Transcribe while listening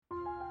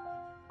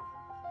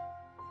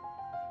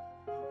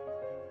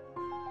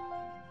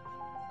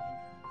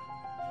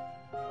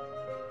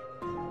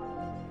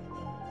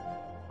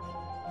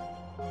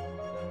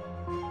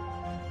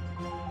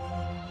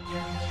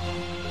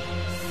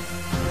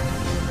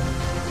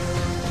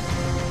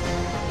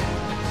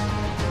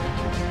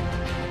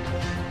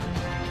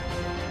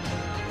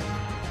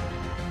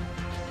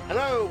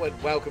Hello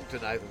and welcome to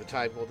Neither the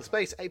Time Nor the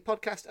Space, a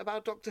podcast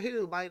about Doctor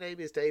Who. My name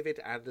is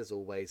David, and as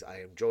always, I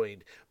am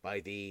joined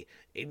by the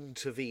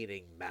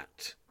intervening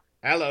Matt.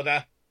 Hello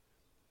there.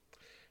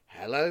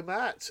 Hello,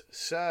 Matt.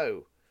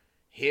 So,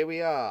 here we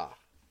are,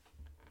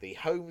 the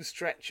home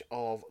stretch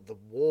of the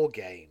War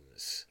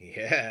Games.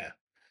 Yeah.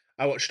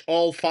 I watched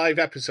all 5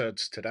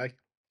 episodes today.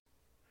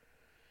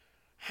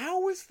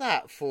 How was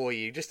that for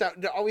you? Just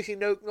obviously,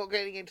 not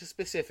getting into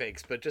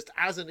specifics, but just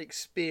as an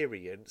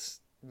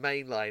experience,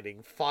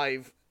 mainlining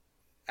 5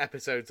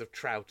 episodes of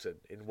Troughton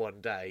in one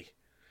day.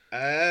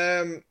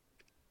 3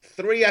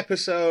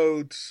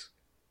 episodes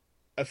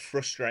of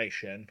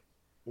frustration,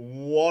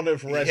 1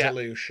 of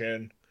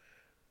resolution,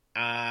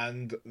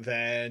 and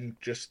then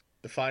just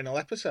the final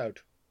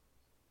episode.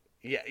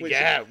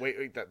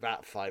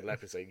 That final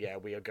episode. Yeah,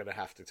 we are going to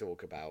have to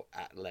talk about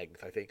at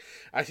length.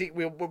 I think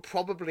we'll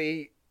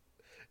probably.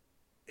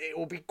 It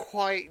will be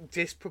quite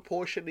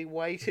disproportionately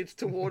weighted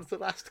towards the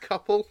last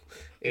couple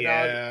in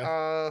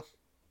our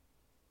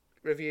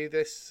review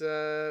this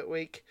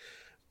week.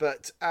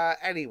 But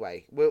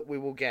anyway, we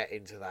will get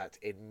into that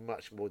in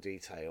much more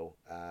detail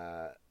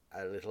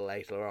a little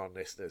later on,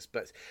 listeners.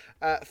 But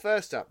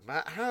first up,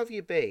 Matt, how have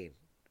you been?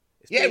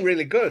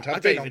 Really good.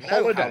 I've been on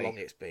holiday. How long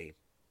it's been.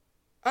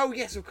 Oh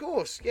yes, of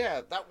course.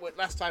 Yeah,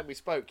 last time we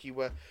spoke, you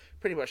were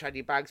pretty much had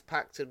your bags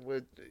packed,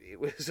 and it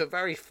was a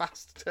very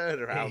fast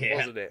turnaround,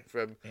 wasn't it?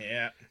 From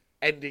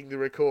ending the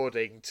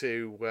recording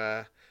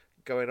to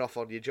going off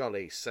on your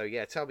jollies. So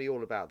yeah, tell me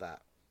all about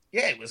that.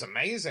 Yeah, it was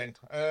amazing.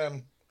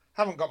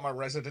 Haven't got my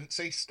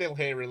residency, still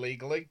here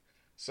illegally,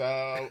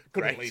 so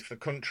couldn't leave the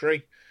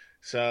country.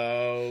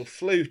 So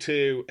flew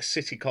to a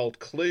city called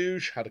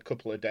Cluj, had a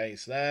couple of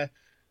days there.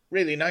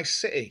 Really nice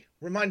city.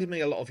 Reminded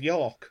me a lot of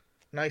York.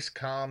 Nice,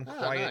 calm,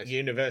 quiet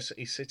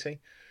university city.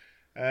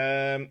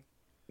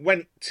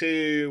 Went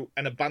to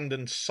an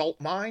abandoned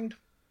salt mine.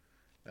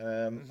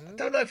 I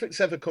don't know if it's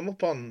ever come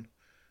up on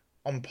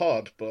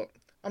pod, but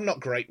I'm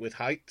not great with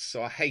heights,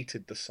 so I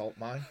hated the salt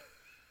mine.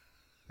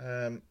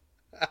 I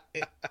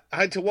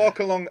had to walk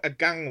along a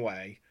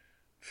gangway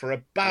for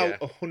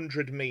about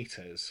 100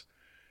 metres.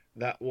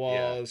 That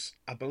was,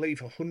 I believe,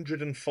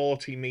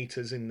 140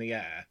 metres in the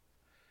air.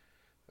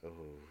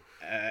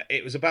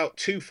 It was about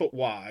 2 foot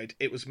wide.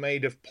 It was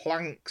made of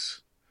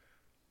planks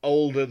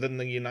older than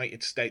the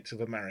United States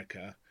of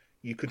America.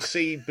 You could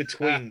see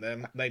between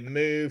them. They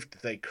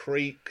moved, they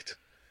creaked.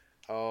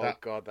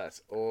 God,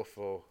 that's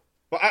awful.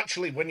 But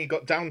actually, when you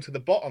got down to the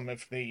bottom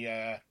of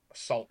the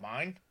salt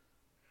mine,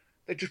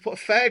 they just put a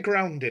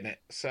fairground in it.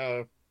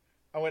 So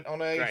I went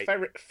on a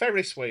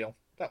Ferris wheel.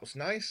 That was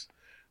nice.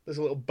 There's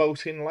a little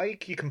boating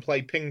lake. You can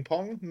play ping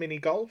pong, mini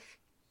golf.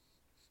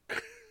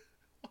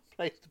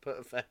 Place to put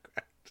a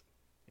fairground.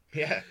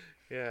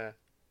 Yeah.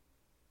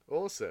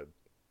 Awesome.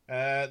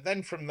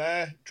 Then from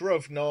there,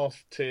 drove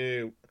north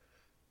to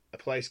a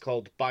place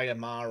called Baia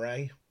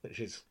Mare, which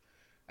is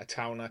a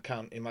town I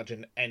can't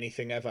imagine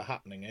anything ever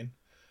happening in.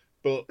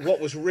 But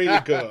what was really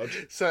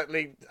good...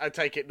 Certainly, I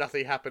take it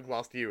nothing happened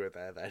whilst you were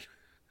there then.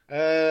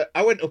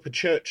 I went up a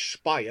church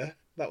spire.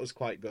 That was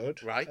quite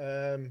good. Right.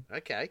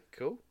 Okay,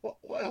 cool.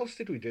 What else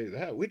did we do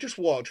there? We just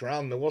walked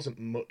around. There wasn't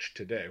much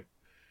to do.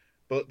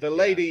 But the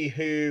lady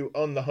who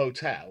owned the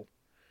hotel,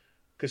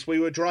 because we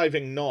were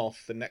driving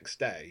north the next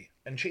day,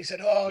 and she said,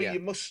 you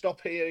must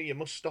stop here, you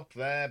must stop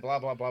there, blah,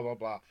 blah, blah, blah,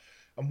 blah.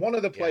 And one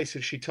of the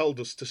places she told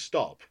us to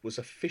stop was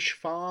a fish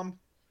farm.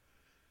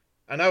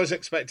 And I was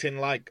expecting,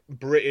 like,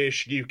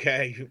 British,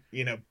 UK,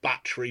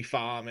 battery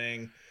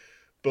farming.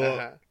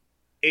 But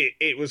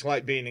it was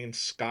like being in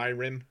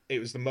Skyrim. It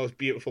was the most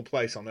beautiful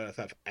place on earth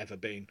I've ever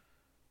been.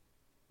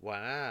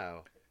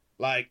 Wow.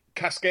 Like,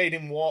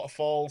 cascading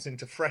waterfalls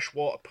into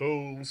freshwater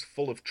pools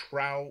full of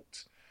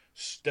trout,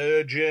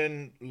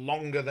 sturgeon,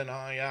 longer than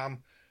I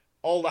am.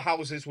 All the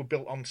houses were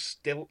built on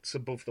stilts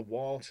above the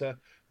water.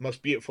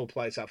 Most beautiful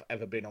place I've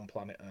ever been on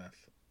planet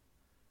Earth.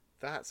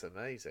 That's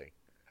amazing.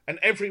 And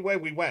everywhere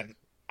we went,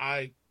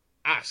 I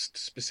asked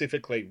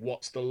specifically,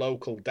 what's the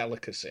local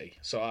delicacy?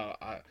 So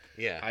I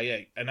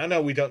ate. And I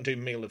know we don't do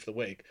meal of the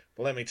week,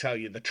 but let me tell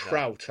you, the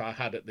trout I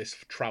had at this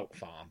trout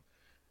farm,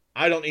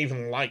 I don't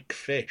even like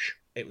fish.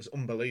 It was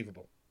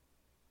unbelievable.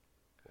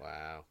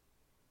 Wow.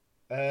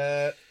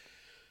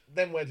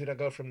 Then where did I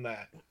go from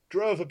there?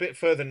 Drove a bit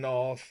further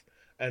north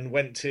and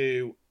went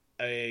to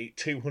a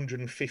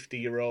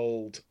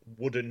 250-year-old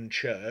wooden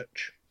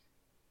church,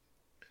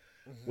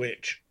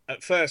 which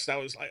at first I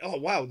was like, oh,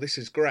 wow, this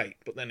is great.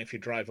 But then if you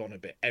drive on a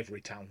bit,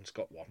 every town's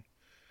got one.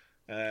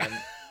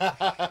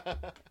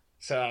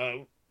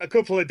 So a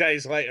couple of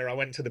days later, I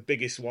went to the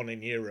biggest one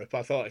in Europe.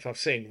 I thought if I've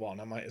seen one,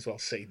 I might as well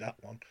see that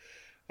one.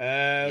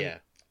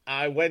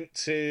 I went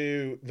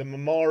to the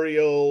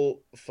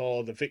memorial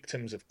for the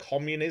victims of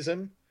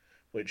communism,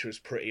 which was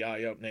pretty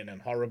eye-opening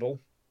and horrible.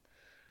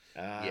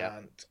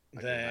 And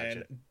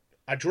then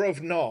I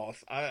drove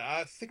north.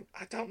 I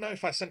don't know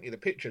if I sent you the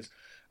pictures.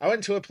 I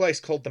went to a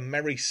place called the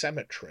Merry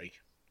Cemetery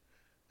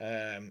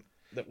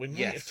that we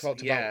might have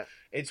talked about.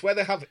 It's where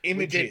they have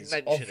images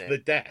of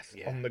the death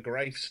on the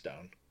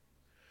gravestone.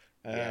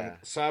 Yeah.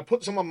 So I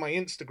put some on my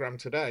Instagram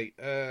today.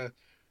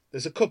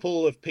 There's a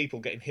couple of people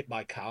getting hit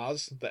by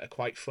cars that are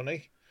quite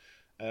funny.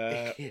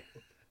 Uh, Yeah.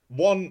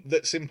 One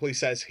that simply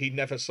says he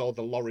never saw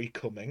the lorry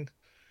coming.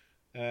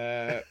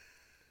 Uh,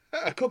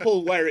 a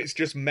couple where it's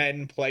just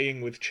men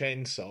playing with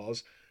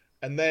chainsaws.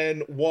 And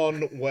then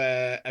one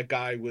where a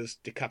guy was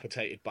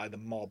decapitated by the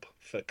mob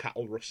for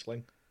cattle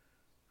rustling.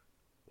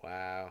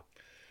 Wow.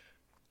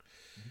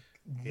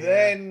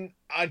 Then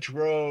I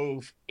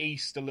drove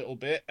east a little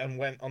bit and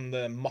went on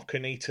the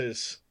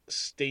Mockanitas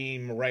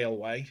steam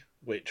railway,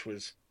 which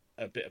was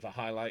a bit of a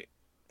highlight.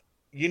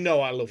 You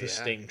know I love a Yeah.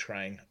 steam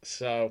train.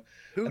 So,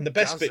 Who and the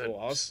best bit doesn't?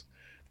 was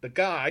the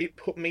guy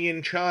put me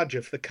in charge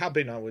of the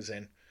cabin I was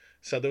in.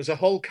 So there was a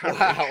whole carriage,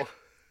 Wow.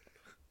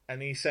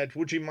 and he said,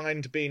 "Would you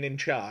mind being in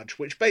charge?"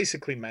 Which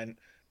basically meant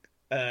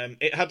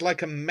it had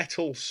like a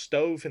metal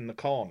stove in the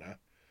corner,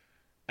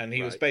 and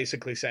he was Right.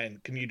 basically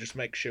saying, "Can you just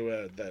make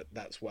sure that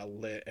that's well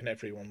lit and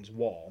everyone's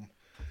warm?"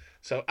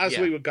 So as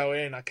Yeah. we were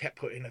going, I kept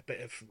putting a bit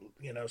of,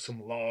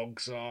 some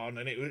logs on,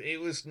 and it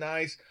was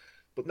nice.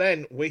 But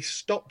then we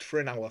stopped for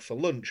an hour for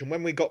lunch, and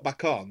when we got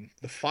back on,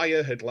 the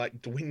fire had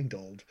like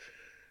dwindled. Oh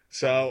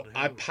So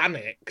I no.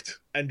 panicked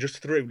and just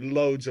threw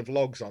loads of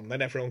logs on.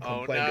 Then everyone Oh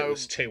complained it no.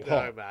 was too No,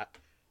 hot.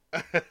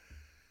 Matt.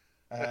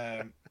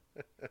 Um,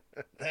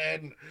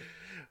 then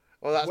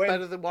Well, that's when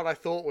better than what I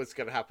thought was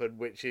going to happen,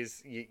 which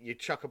is you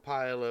chuck a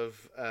pile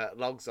of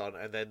logs on,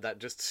 and then that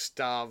just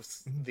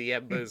starves the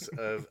embers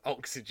of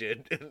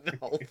oxygen, and the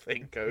whole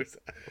thing goes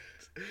out.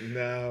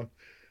 no,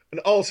 and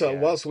also Yeah.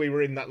 whilst we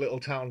were in that little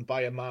town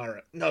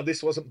Bayamara, no,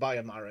 this wasn't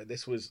Bayamara.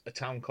 This was a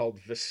town called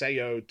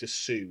Viseo de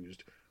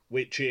Suzed,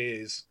 which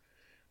is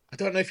I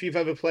don't know if you've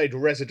ever played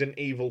Resident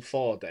Evil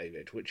 4,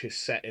 David, which is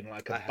set in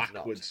like I a have not.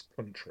 backwards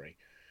country.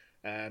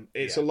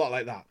 It's a Yeah. lot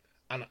like that.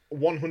 And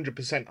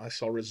 100% I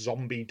saw a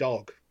zombie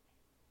dog.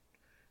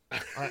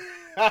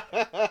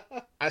 I,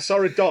 I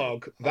saw a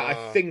dog that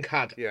I think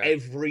had yeah.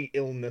 every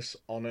illness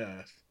on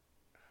earth.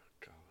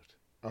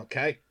 God.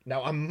 Okay?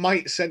 Now, I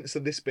might censor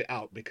this bit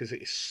out because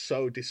it is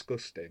so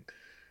disgusting.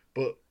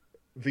 But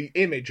the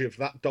image of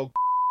that dog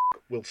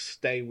will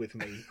stay with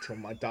me till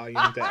my dying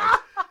day.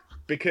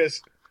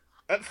 Because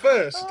at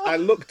first I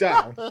looked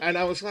down and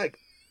I was like,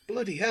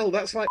 bloody hell,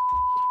 that's like.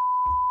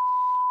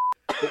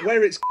 But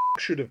where its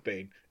should have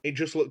been, it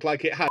just looked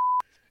like it had.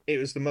 It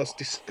was the most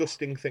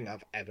disgusting thing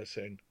I've ever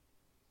seen.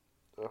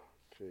 Oh,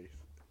 jeez.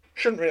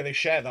 Shouldn't really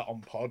share that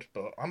on pod,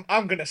 but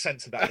I'm going to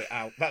censor that bit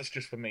out. That's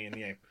just for me and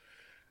you.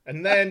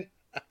 And then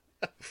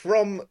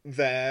from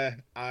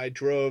there, I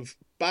drove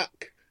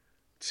back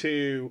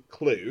to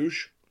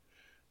Cluj,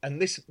 and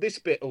this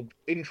bit will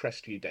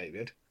interest you,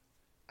 David.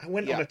 I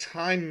went on Yeah. a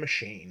time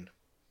machine.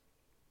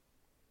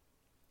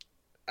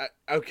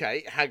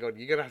 Okay, hang on.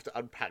 You're gonna have to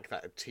unpack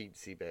that a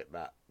teensy bit,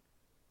 Matt.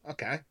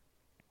 Okay.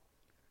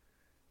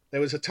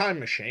 There was a time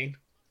machine,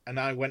 and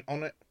I went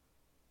on it.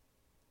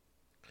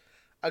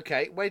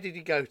 Okay, where did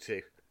you go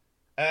to?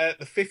 The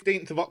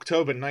 15th of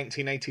October,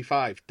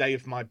 1985, day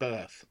of my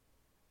birth.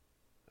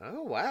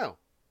 Oh wow.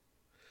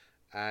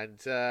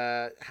 And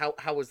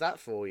how was that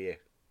for you?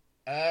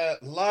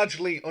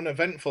 Largely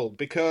uneventful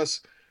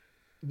because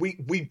we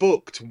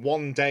booked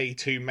one day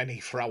too many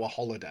for our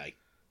holiday.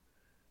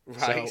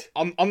 Right.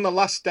 So on the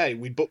last day,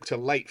 we booked a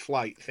late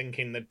flight,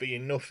 thinking there'd be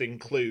enough in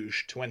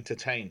Cluj to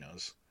entertain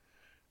us,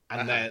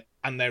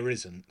 and there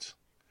isn't.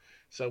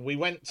 So we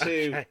went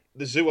to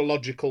the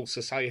Zoological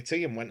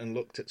Society and went and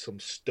looked at some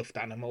stuffed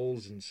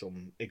animals and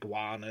some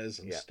iguanas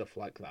and stuff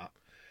like that.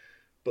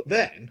 But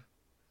then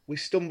we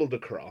stumbled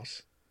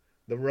across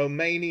the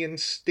Romanian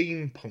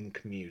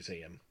Steampunk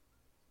Museum.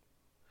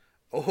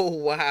 Oh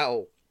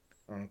wow.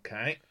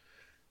 Okay.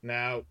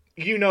 Now,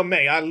 you know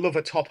me, I love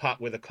a top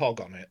hat with a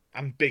cog on it.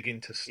 I'm big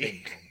into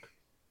steampunk.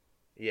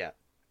 Yeah.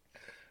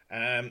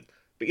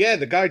 But yeah,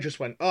 the guy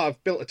just went, "Oh,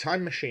 I've built a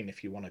time machine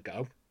if you want to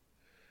go."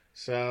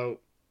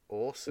 So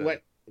Awesome.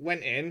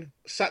 went in,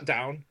 sat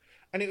down,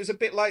 and it was a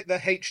bit like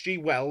the H.G.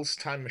 Wells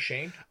time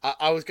machine.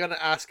 I was gonna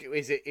ask,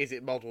 is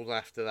it modelled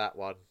after that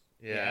one?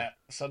 Yeah.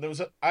 So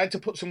I had to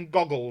put some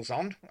goggles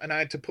on, and I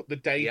had to put the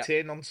date Yep.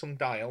 in on some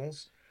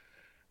dials,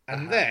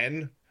 and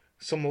then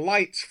some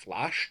lights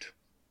flashed.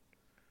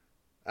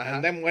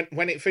 And then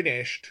when it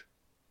finished,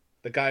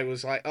 the guy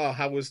was like, "Oh,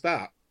 how was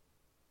that?"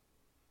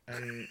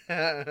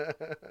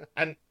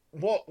 And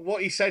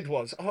what he said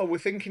was, "Oh, we're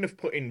thinking of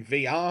putting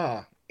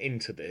VR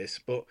into this,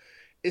 but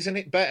isn't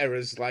it better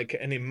as like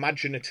an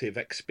imaginative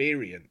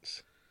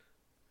experience?"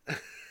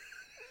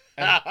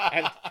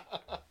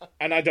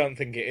 And I don't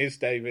think it is,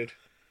 David.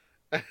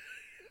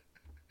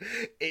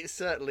 It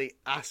certainly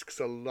asks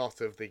a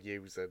lot of the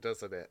user,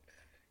 doesn't it?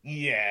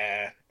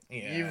 Yeah.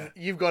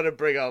 You've got to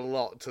bring a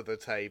lot to the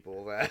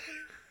table there.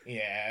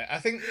 Yeah, I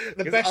think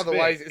the 'Cause best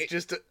otherwise bit,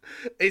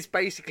 it's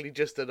basically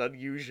just an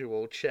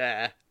unusual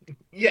chair.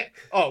 yeah.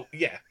 Oh,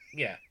 yeah.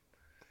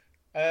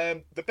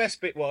 The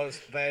best bit was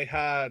they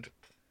had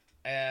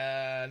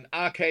an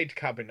arcade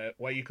cabinet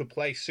where you could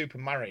play Super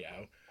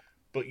Mario,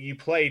 but you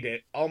played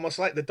it almost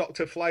like the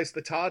Doctor Flies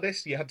the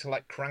TARDIS. You had to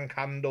like crank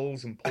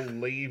handles and pull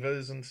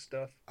levers and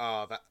stuff.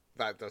 Oh,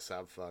 That does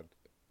sound fun.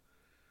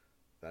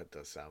 That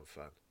does sound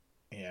fun.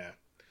 Yeah.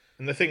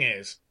 And the thing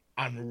is,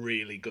 I'm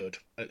really good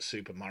at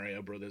Super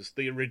Mario Brothers,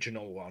 the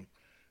original one.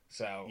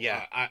 So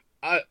yeah,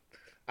 I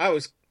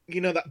was,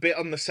 that bit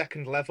on the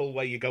second level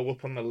where you go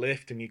up on the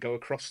lift and you go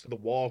across to the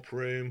warp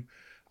room.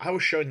 I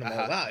was showing them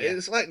all that. Yeah.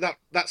 It's like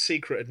that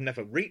secret had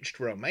never reached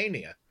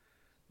Romania.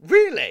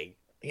 Really?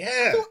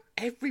 Yeah. I thought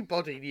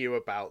everybody knew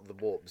about the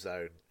warp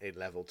zone in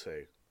level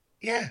 2.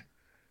 Yeah.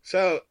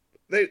 So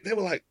they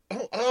were like,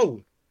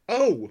 oh,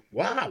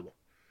 wow.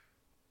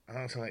 And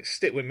I was like,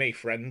 stick with me,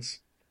 friends.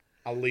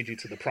 I'll lead you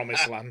to the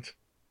promised land.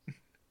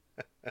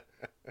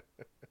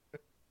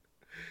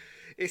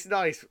 It's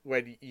nice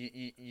when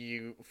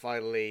you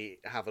finally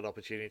have an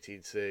opportunity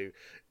to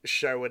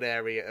show an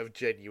area of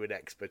genuine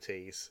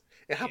expertise.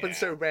 It happens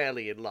so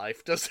rarely in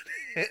life, doesn't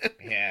it?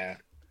 Yeah.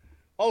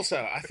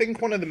 Also, I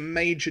think one of the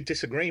major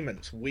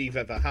disagreements we've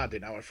ever had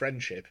in our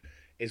friendship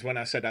is when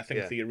I said I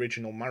think the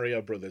original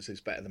Mario Brothers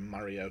is better than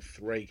Mario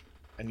 3,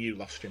 and you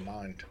lost your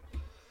mind.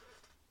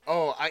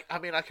 Oh, I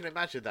mean, I can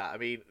imagine that. I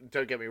mean,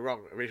 don't get me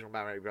wrong, original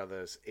Mario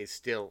Brothers is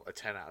still a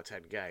 10 out of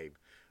 10 game,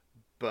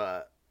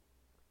 but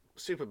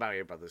Super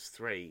Mario Brothers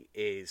 3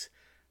 is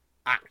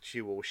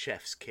actual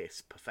chef's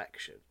kiss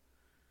perfection.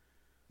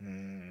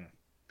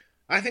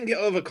 I think it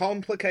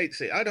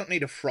overcomplicates it. I don't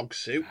need a frog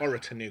suit or a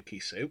tanuki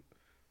suit.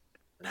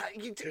 No,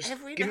 Just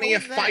give me a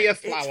fire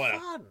flower.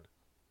 It's fun.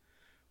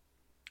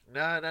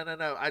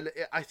 No.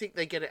 I think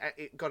they got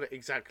it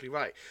exactly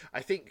right.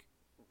 I think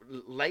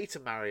later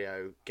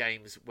Mario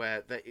games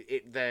where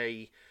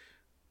they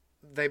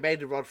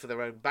made a rod for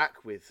their own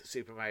back with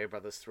Super Mario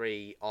Brothers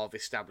 3 of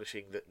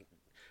establishing that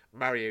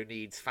Mario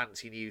needs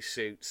fancy new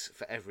suits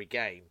for every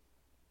game.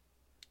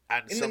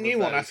 And in the new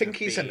one, I think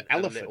he's an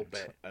elephant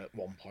at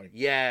one point.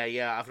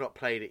 Yeah, I've not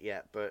played it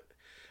yet, but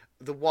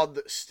the one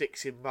that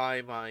sticks in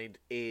my mind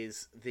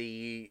is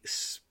the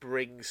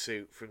spring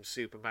suit from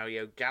Super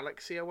Mario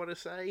Galaxy, I want to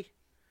say.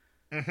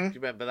 Mm-hmm. Do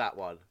you remember that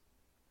one?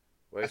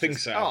 I think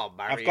so. Oh,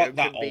 Mario I've got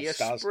that can be a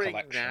All-Stars spring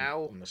collection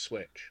now on the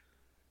Switch.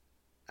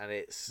 And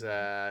it's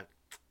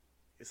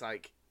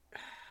like,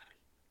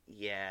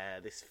 yeah,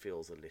 this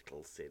feels a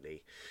little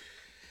silly.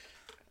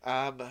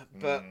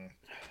 But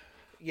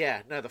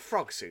yeah, no, the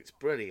frog suit's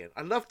brilliant.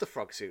 I love the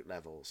frog suit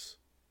levels.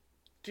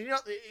 Do you know?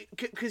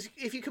 Because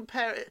if you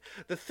compare it,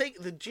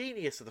 the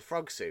genius of the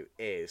frog suit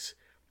is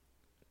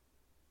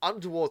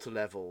underwater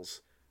levels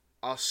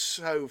are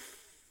so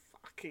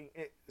fucking.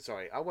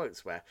 Sorry, I won't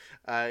swear.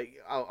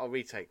 I'll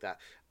retake that.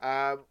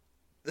 I'm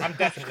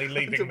definitely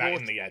leaving that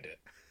in the edit.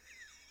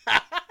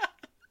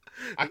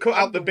 I cut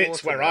out the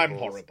bits where I'm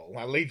horrible.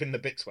 I leave in the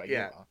bits where you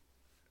are.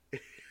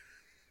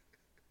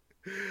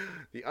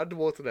 The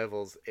underwater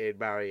levels in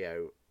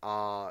Mario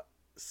are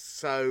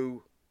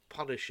so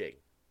punishing.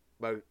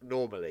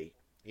 Normally,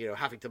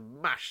 having to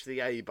mash the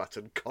A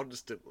button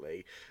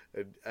constantly,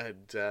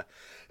 and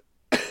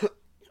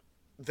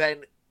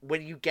then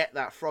when you get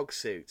that frog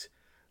suit,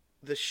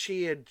 the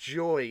sheer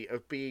joy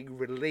of being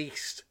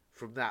released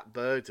from that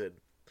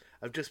burden,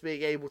 of just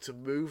being able to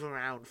move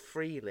around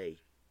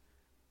freely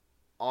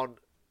on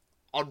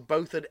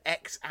both an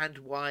X and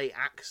Y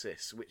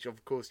axis, which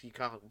of course you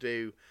can't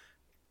do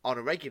on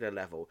a regular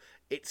level.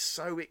 It's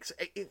so it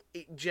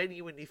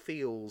genuinely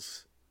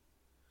feels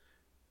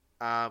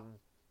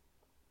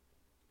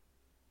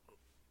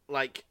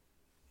like,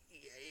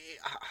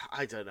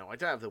 I don't know, I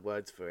don't have the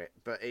words for it,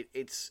 but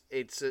it's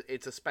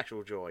a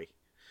special joy,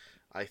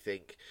 I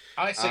think.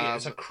 I see it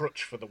as a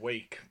crutch for the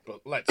week, but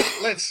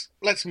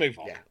let's move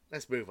on. Yeah,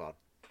 let's move on.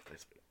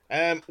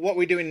 What are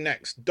we doing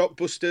next?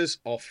 Dockbusters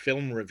or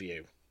film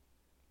review?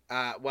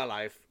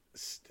 Well,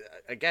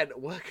 again,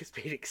 work has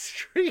been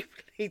extremely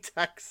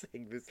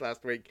taxing this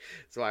last week,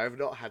 so I have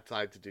not had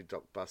time to do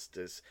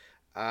Dockbusters.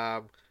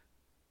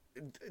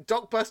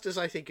 Dockbusters,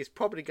 I think, is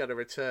probably going to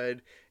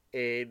return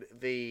in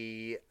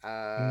the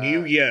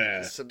New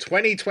Year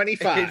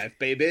 2025,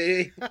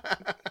 baby.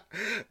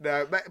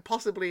 No,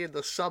 possibly in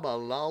the summer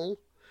lull.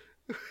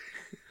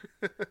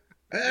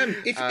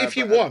 If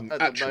you want,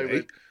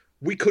 actually,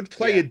 we could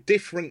play a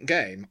different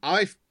game.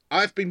 I've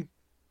been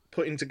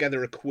putting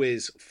together a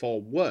quiz for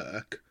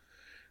work,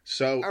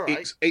 so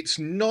it's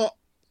not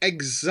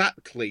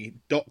exactly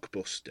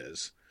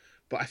Dockbusters,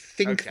 but I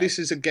think this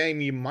is a game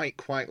you might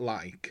quite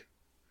like.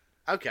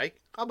 Okay,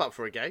 I'm up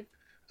for a game.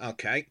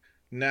 Okay,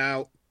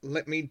 now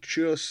let me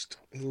just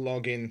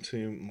log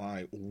into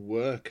my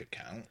work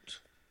account.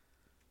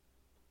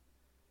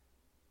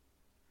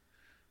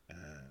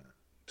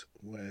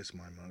 Where's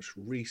my most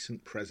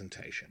recent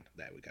presentation?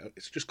 There we go.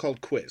 It's just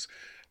called Quiz.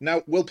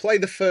 Now, we'll play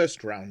the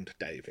first round,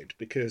 David,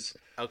 because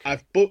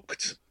I've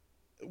booked...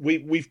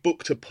 We've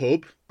booked a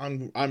pub.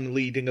 I'm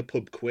leading a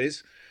pub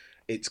quiz.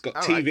 It's got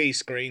TV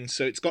screens,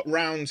 so it's got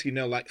rounds,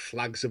 like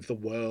flags of the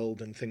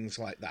world and things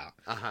like that.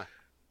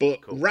 But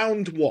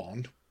round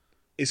one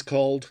is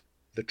called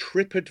the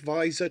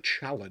TripAdvisor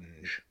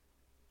Challenge.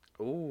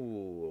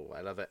 Ooh,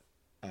 I love it.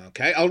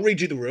 Okay, I'll read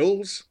you the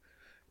rules.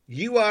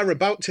 You are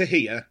about to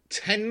hear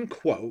 10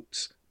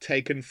 quotes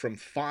taken from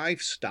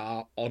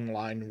 5-star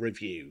online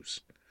reviews.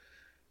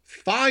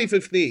 5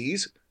 of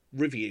these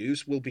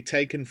reviews will be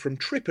taken from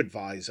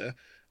TripAdvisor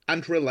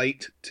and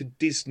relate to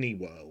Disney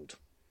World.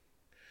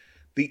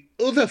 The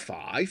other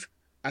 5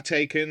 are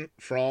taken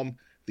from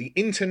the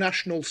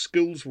International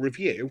Schools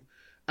Review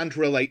and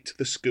relate to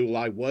the school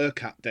I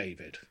work at,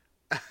 David.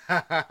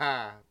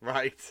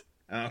 Right.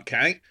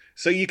 Okay,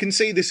 so you can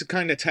see this is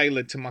kind of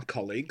tailored to my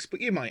colleagues,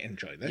 but you might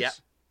enjoy this. Yep.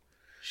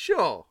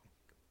 Sure.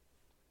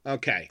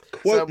 Okay,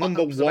 quote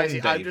number 1,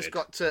 David. I've just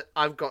got to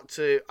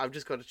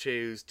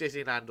choose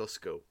Disneyland or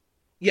school.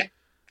 Yeah.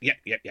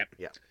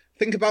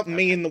 Think about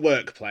me in the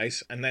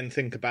workplace, and then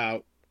think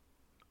about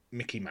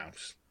Mickey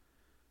Mouse.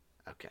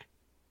 Okay.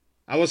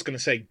 I was going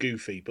to say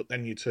Goofy, but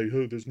then you'd say,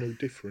 oh, there's no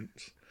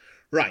difference.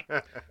 Right.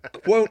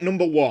 Quote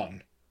number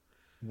 1.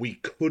 We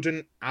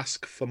couldn't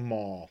ask for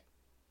more.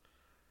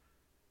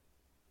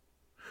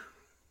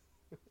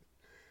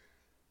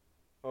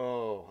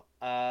 Oh,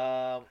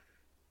 I'm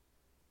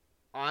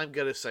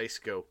going to say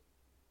school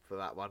for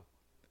that one.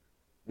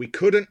 We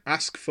couldn't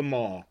ask for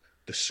more.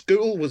 The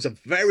school was a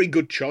very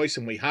good choice,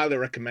 and we highly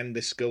recommend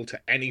this school to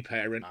any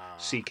parent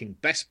seeking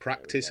best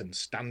practice and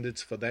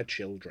standards for their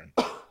children.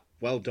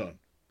 Well done.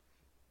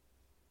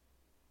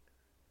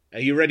 Are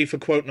you ready for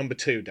quote number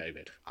 2,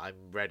 David?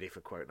 I'm ready for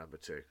quote number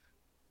 2.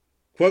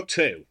 Quote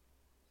 2.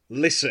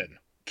 Listen,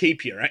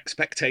 keep your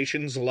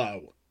expectations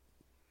low.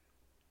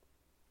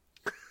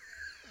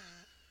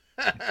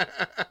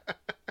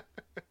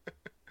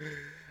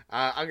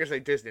 I'm going to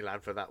say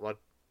Disneyland for that one.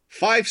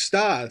 5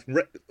 stars.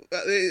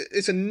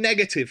 It's a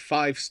negative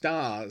 5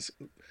 stars.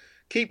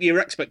 Keep your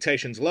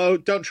expectations low.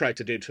 Don't try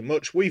to do too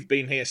much. We've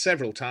been here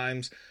several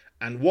times,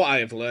 and what I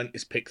have learned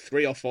is pick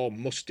 3 or 4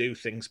 must-do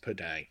things per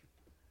day.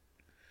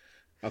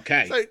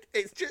 Okay. So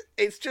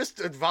it's just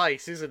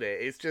advice, isn't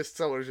it? It's just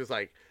someone's just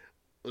like,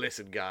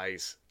 listen,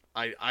 guys,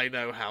 I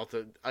know how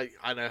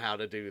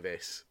to do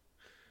this.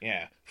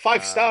 Yeah.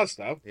 5 stars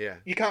though. Yeah.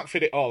 You can't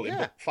fit it all in,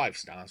 but 5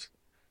 stars.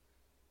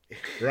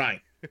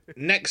 Right.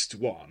 Next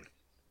one.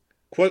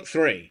 Quote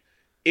 3.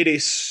 It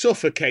is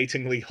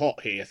suffocatingly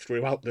hot here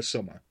throughout the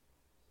summer.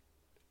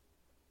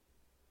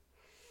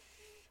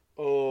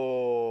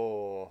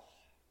 Oh.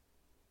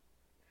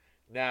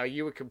 Now,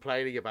 you were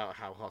complaining about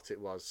how hot it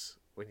was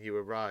when you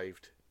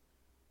arrived.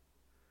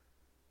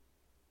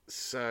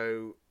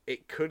 So,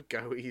 it could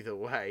go either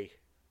way.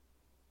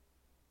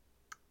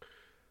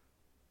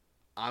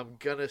 I'm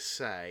gonna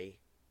say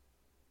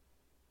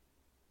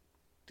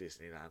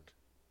Disneyland.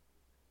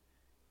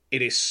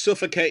 It is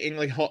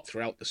suffocatingly hot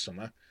throughout the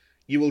summer.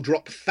 You will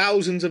drop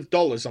thousands of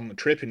dollars on the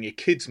trip, and your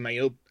kids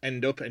may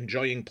end up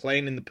enjoying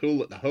playing in the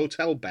pool at the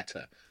hotel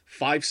better.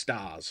 5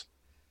 stars.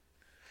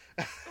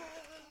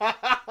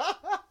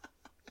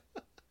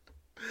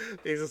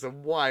 These are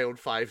some wild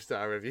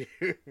 5-star reviews.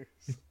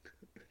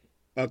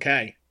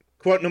 Okay.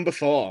 Quote number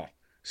 4.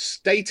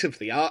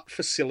 State-of-the-art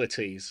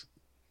facilities.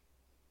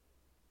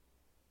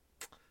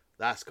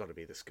 That's got to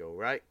be the school,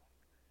 right?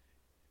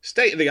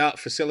 State-of-the-art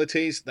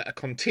facilities that are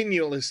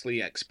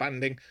continuously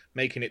expanding,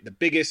 making it the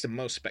biggest and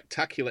most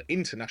spectacular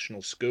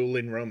international school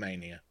in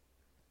Romania.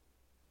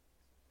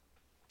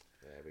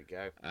 There we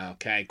go.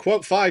 Okay,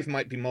 quote 5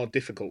 might be more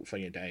difficult for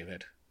you,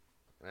 David.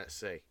 Let's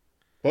see.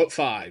 Quote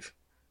 5.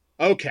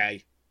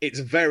 Okay, it's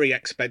very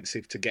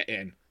expensive to get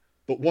in,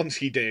 but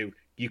once you do,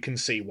 you can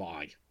see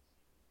why.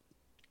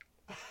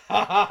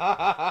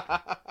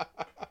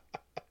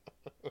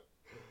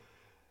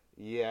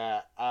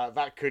 Yeah,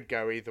 that could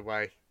go either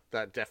way.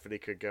 That definitely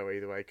could go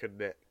either way,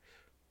 couldn't it?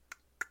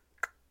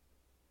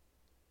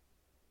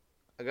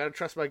 I'm going to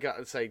trust my gut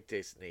and say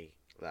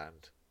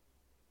Disneyland.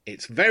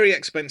 It's very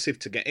expensive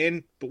to get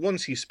in, but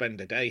once you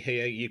spend a day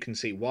here, you can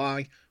see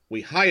why.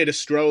 We hired a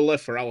stroller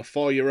for our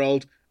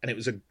 4-year-old, and it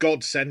was a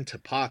godsend to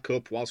park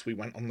up whilst we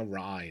went on the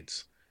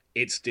rides.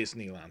 It's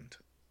Disneyland.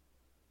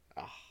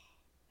 Ah,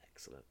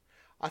 excellent.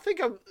 I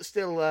think I'm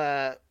still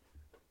at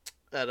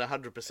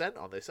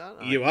 100% on this,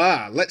 aren't I? You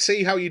are. Let's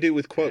see how you do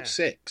with quote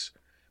 6.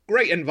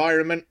 Great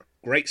environment,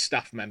 great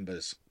staff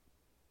members.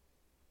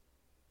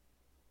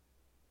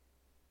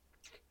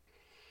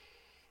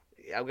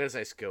 Yeah, I'm going to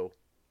say school.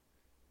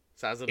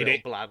 Sounds a little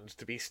bland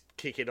to be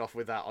kicking off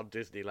with that on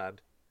Disneyland.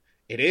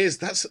 It is.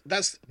 That's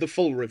the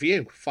full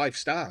review. 5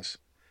 stars.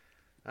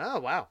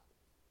 Oh, wow.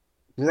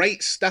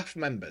 Great staff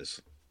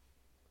members.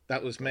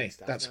 That was me.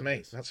 That's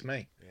me. That's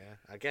me. Yeah,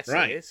 I guess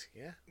right. It is.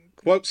 Yeah.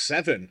 Quote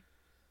 7.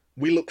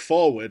 We look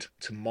forward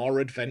to more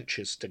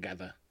adventures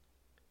together.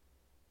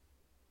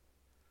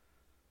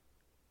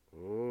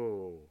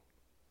 Ooh.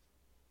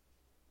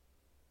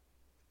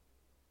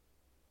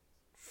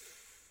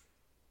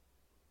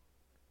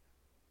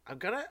 I'm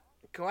going to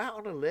go out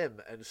on a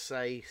limb and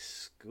say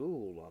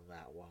school on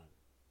that one.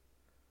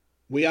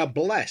 We are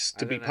blessed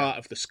to be part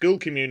of the school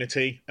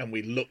community, and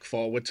we look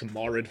forward to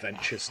more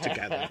adventures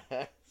together.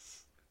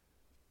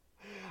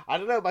 I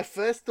don't know. My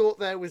first thought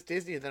there was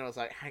Disney, and then I was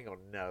like, "Hang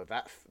on, no,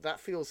 that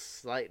feels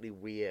slightly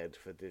weird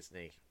for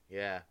Disney."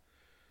 Yeah.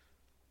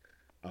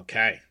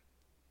 Okay.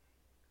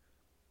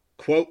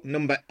 Quote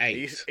number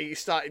 8. Are you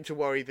starting to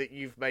worry that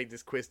you've made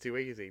this quiz too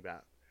easy,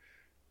 Matt?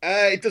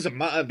 It doesn't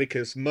matter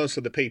because most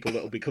of the people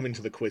that will be coming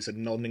to the quiz are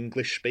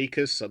non-English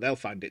speakers, so they'll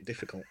find it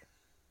difficult.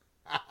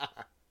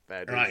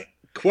 Fair Right.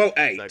 Quote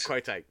 8. So,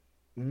 quote 8.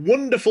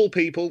 Wonderful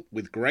people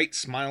with great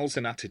smiles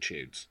and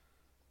attitudes.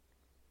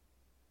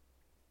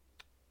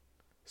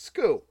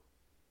 School.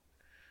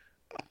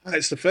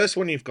 It's the first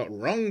one you've got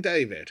wrong,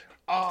 David.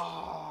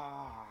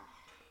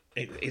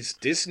 It's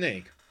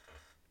Disney.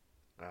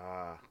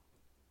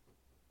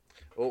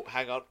 Oh,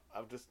 hang on.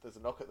 There's a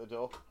knock at the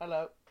door.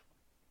 Hello.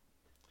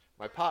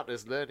 My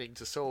partner's learning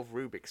to solve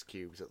Rubik's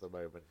Cubes at the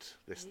moment,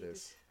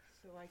 listeners.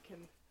 So I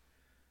can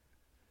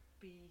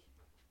be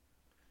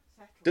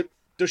settled.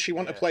 Does she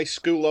want to play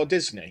School or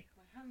Disney?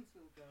 My hands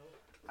will go.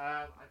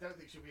 I don't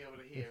think she'll be able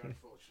to hear,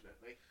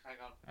 unfortunately. Hang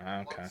on.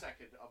 Okay. 1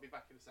 second. I'll be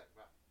back in a second,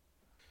 Matt.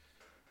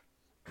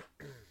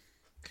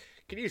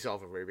 Can you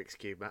solve a Rubik's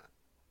Cube, Matt?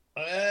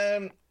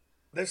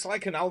 There's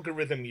like an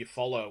algorithm you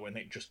follow and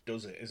it just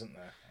does it, isn't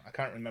there? I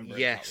can't remember.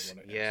 Yes,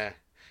 exactly what it is.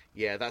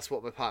 yeah. That's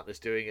what my partner's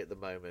doing at the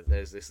moment.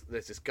 There's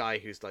this guy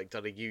who's like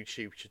done a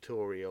YouTube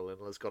tutorial and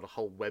has got a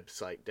whole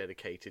website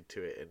dedicated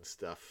to it and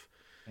stuff.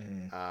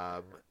 And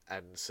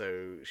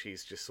so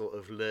she's just sort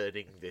of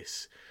learning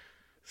this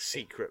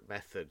secret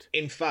method.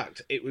 In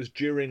fact, it was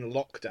during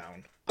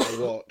lockdown. I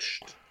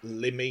watched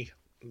Limmy.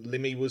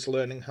 Limmy was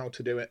learning how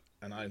to do it,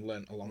 and I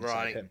learnt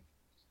alongside him.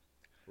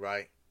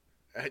 Right.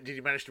 Did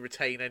you manage to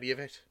retain any of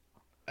it?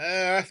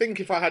 I think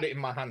if I had it in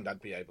my hand,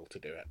 I'd be able to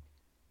do it.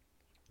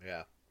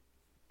 Yeah.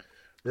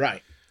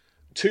 Right.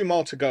 2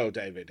 more to go,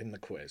 David, in the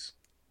quiz.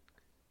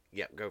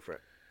 Yep, go for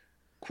it.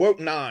 Quote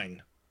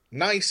 9.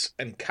 Nice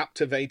and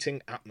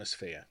captivating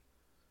atmosphere.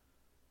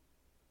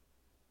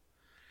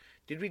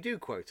 Did we do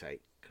quote 8?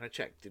 Can I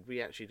check? Did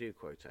we actually do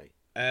quote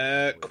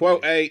 8?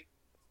 Quote 8.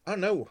 Oh,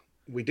 no,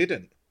 we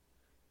didn't.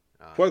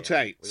 Quote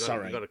 8,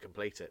 sorry. We've got to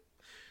complete it.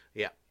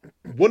 Yeah.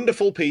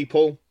 Wonderful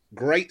people,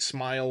 great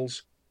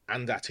smiles,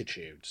 and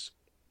attitudes.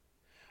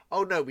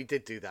 Oh, no, we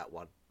did do that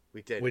one.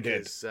 We did. We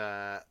did.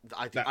 I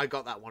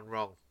got that one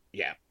wrong.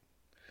 Yeah.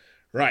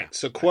 Right,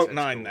 so quote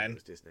 9 then.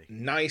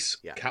 Nice,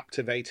 Yeah.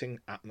 captivating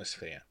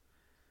atmosphere.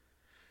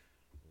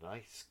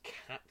 Nice,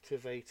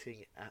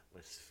 captivating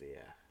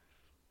atmosphere.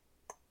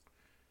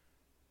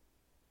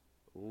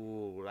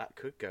 Ooh, that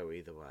could go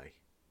either way.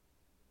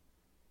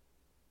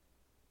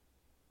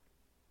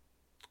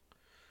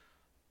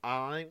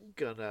 I'm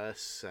gonna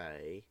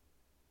say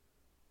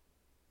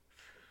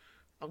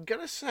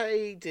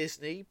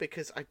Disney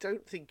because I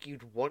don't think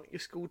you'd want your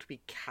school to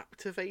be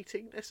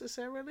captivating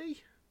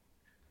necessarily.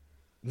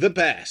 The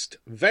best.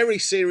 Very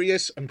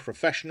serious and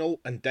professional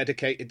and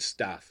dedicated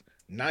staff.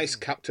 Nice,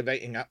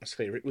 captivating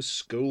atmosphere. It was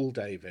school,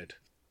 David.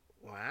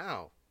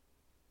 Wow.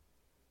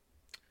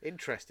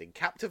 Interesting.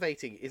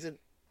 Captivating isn't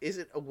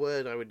a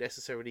word I would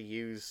necessarily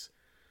use,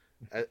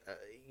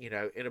 in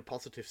a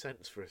positive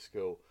sense for a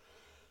school.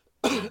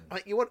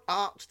 Like, you want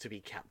art to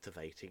be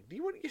captivating. Do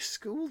you want your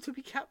school to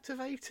be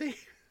captivating?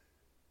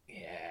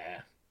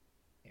 Yeah.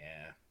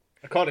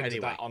 According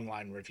to that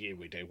online review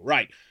we do.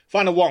 Right.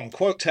 Final one.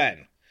 Quote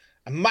 10.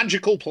 A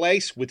magical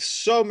place with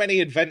so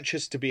many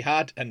adventures to be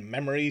had and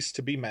memories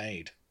to be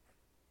made.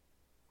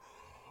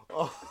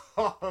 Oh.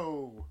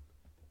 I'm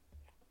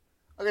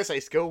going to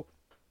say school.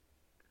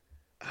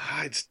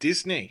 It's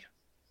Disney.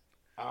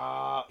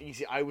 You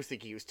see, I was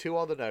thinking it was too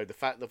on the nose. The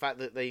fact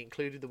that they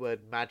included the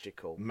word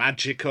magical.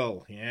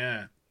 Magical,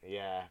 yeah.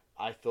 Yeah,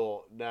 I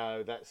thought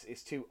no,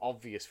 it's too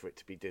obvious for it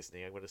to be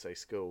Disney. I'm going to say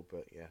school,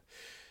 but yeah.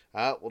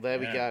 Well, there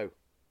we go.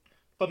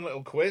 Fun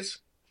little quiz.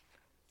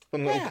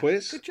 Little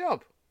quiz. Good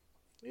job.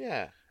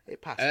 Yeah,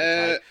 it passed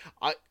the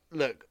time.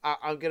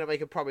 I'm going to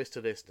make a promise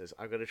to listeners.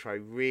 I'm going to try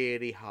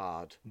really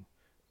hard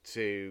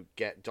to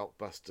get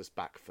Dockbusters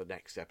back for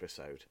next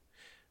episode.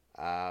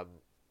 I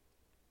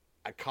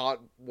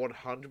can't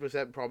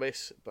 100%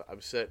 promise, but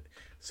I'm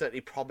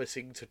certainly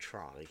promising to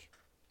try.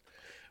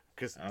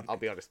 Because I'll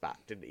be honest, Matt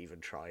didn't even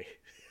try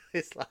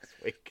this last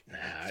week. Nah,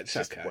 it's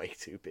just okay. way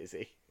too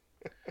busy.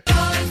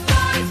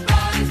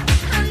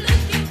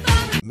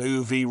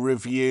 Movie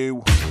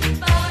review.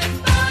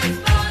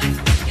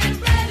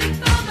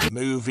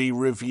 Movie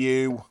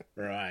review.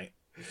 Right.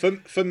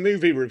 For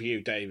movie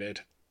review,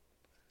 David.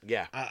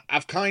 Yeah.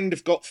 I've kind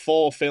of got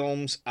 4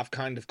 films. I've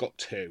kind of got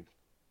 2.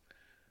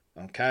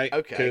 Okay?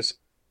 Because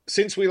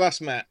since we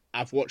last met,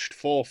 I've watched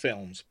 4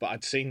 films, but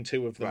I'd seen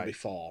 2 of them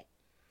before.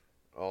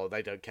 Oh,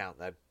 they don't count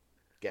then.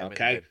 Get them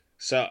okay.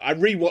 So I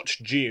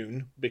rewatched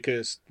Dune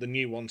because the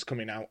new one's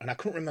coming out, and I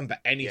couldn't remember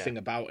anything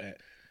about it.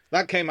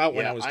 That came out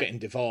when I was getting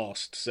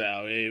divorced,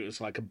 so it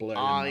was like a blur in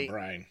my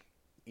brain.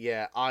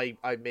 Yeah, I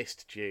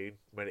missed Dune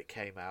when it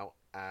came out,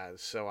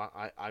 so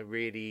I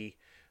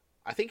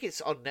think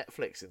it's on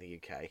Netflix in the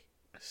UK.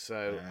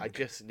 So I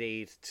just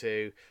need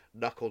to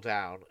knuckle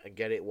down and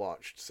get it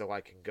watched so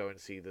I can go and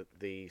see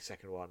the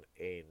second one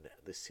in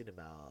the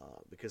cinema,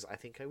 because I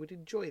think I would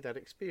enjoy that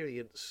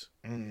experience.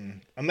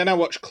 And then I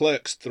watched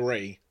Clerks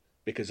 3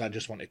 because I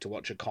just wanted to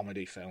watch a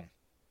comedy film.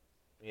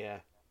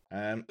 Yeah.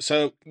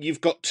 So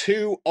you've got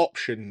 2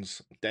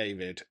 options,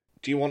 David.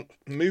 Do you want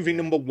movie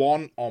number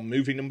 1 or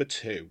movie number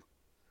 2?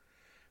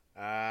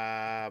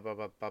 Ba,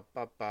 ba, ba,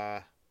 ba,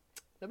 ba.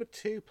 Number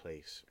 2,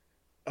 please.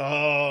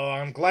 Oh,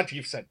 I'm glad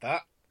you've said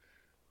that.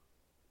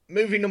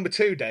 Movie number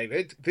 2,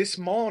 David. This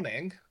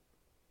morning,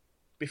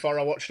 before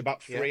I watched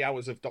about Yeah. 3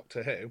 hours of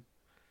Doctor Who,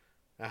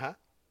 Uh-huh.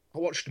 I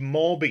watched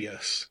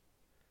Morbius.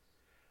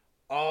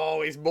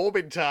 Oh, it's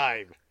Morbin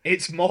time.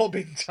 It's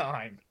Morbin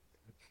time.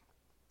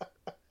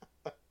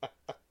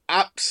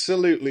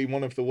 Absolutely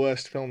one of the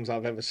worst films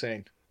I've ever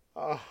seen.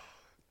 Oh,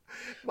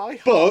 my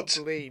heart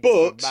But bleeds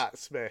for Matt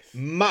Smith.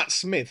 Matt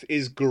Smith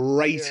is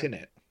great in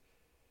it.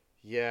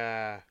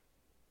 Yeah.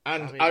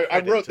 And I mean, I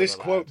credit wrote to this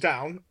the quote lad.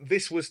 down.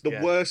 This was the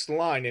Yeah. worst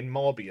line in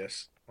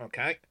Morbius.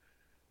 Okay?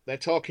 They're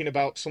talking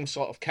about some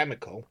sort of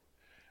chemical,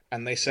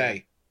 and they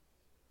say,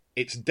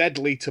 it's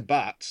deadly to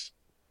bats,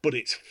 but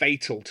it's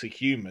fatal to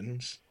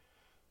humans.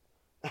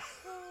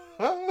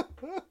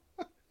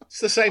 It's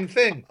the same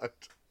thing.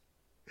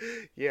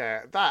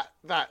 Yeah,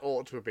 that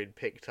ought to have been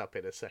picked up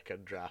in a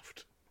second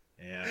draft.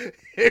 Yeah.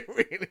 It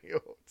really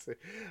ought to.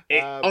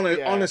 Yeah.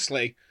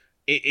 Honestly,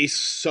 it is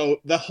so...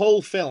 The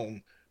whole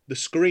film, the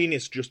screen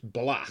is just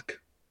black.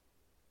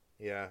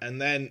 Yeah. And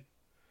then...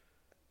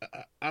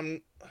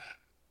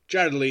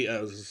 Jared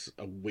Leto's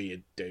a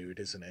weird dude,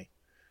 isn't he?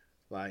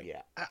 Like,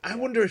 Yeah. I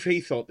wonder if he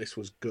thought this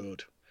was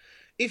good.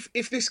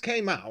 If this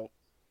came out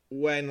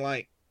when,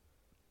 like,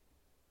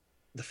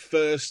 the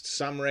first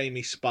Sam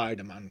Raimi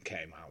Spider-Man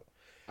came out,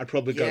 I'd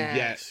probably go,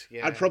 Yes, yeah.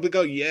 yeah. I'd probably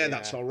go, yeah,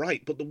 that's Yeah. all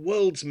right. But the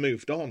world's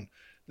moved on.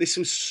 This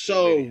was It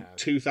really so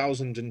has.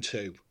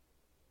 2002.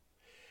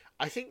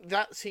 I think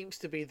that seems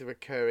to be the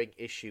recurring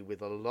issue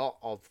with a lot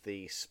of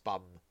the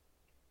spum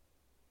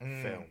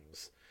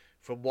films.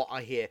 From what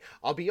I hear,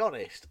 I'll be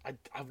honest,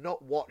 I've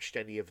not watched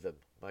any of them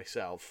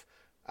myself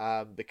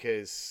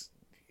because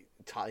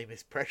time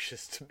is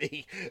precious to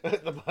me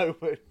at the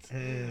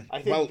moment.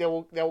 I think there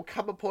will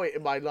come a point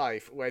in my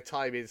life where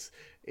time is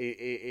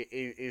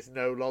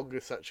no longer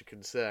such a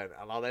concern,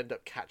 and I'll end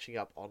up catching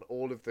up on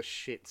all of the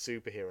shit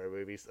superhero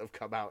movies that have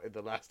come out in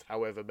the last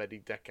however many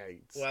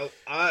decades. Well,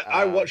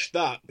 I watched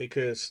that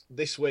because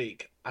this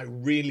week I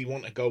really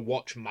want to go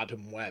watch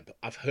Madam Web.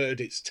 I've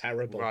heard it's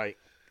terrible. Right.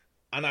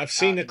 And I've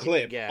seen a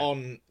clip yeah.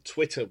 on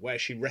Twitter where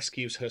she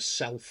rescues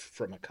herself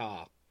from a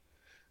car.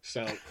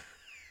 So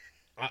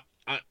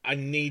I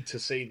need to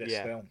see this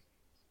film.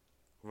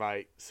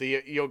 Right. So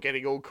you're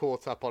getting all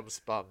caught up on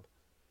spum.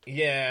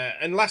 Yeah,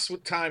 and last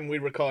time we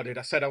recorded,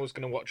 I said I was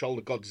going to watch all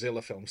the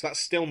Godzilla films. That's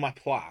still my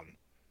plan.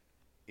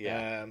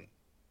 Yeah.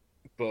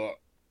 But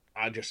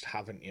I just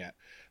haven't yet.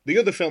 The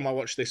other film I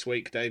watched this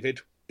week,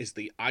 David, is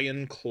The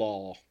Iron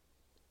Claw,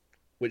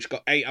 which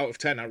got 8 out of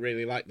 10. I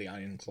really like The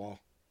Iron Claw.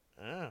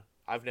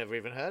 I've never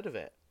even heard of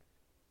it.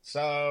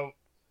 So,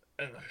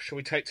 shall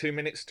we take 2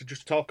 minutes to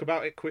just talk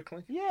about it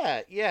quickly?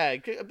 Yeah.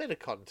 A bit of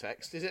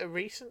context. Is it a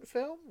recent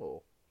film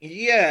or?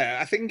 Yeah,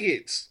 I think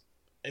it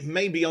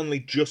maybe only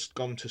just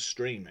gone to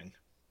streaming.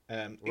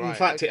 In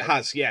fact, it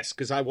has, yes,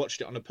 because I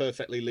watched it on a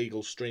perfectly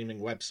legal streaming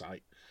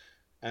website.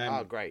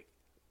 Great.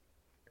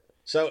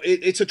 So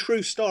it's a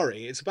true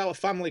story. It's about a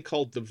family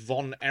called the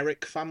Von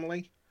Erich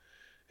family,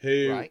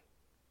 who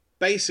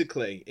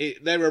basically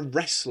they're a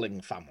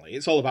wrestling family.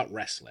 It's all about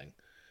wrestling.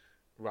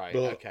 Right.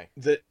 But okay.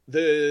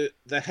 The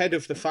head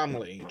of the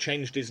family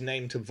changed his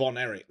name to Von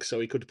Erich so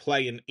he could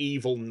play an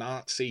evil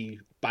Nazi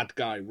bad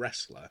guy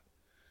wrestler.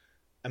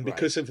 And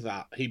because of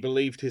that, he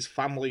believed his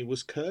family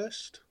was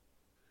cursed.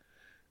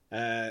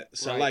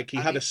 Like, he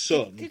had a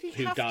son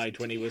who died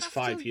when he was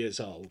 5 years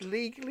old.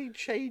 Legally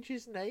change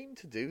his name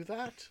to do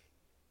that?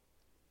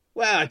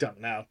 Well, I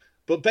don't know.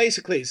 But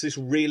basically, it's this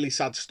really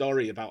sad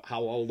story about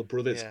how all the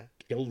brothers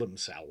kill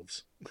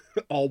themselves.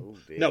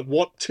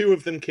 Two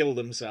of them kill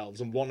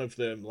themselves, and one of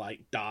them,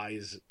 like,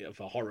 dies of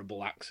a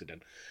horrible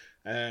accident.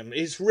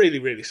 It's really,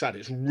 really sad.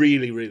 It's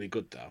really, really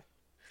good, though.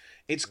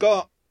 It's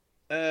got...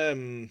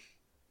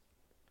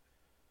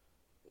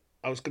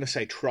 I was going to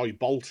say Troy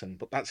Bolton,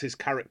 but that's his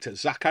character,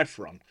 Zac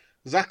Efron.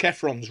 Zac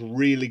Efron's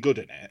really good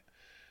in it.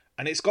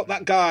 And it's got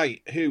that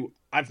guy who,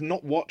 I've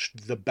not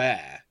watched The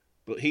Bear,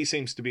 but he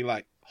seems to be,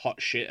 like, hot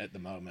shit at the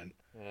moment.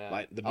 Yeah.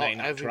 Like, the main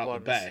actor out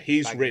The Bear.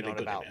 He's really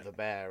good about in it. The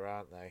Bear,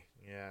 aren't they?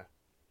 Yeah.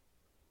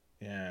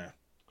 Yeah.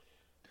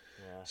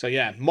 So,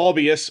 yeah,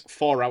 Morbius,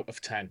 4 out of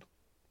 10.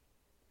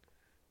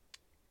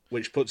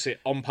 Which puts it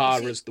on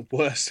par as the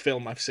worst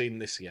film I've seen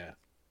this year.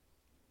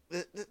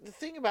 The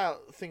thing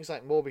about things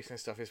like Morbius and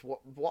stuff is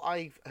what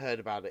I've heard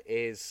about it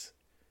is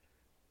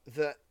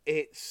that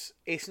it's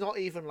not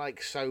even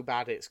like so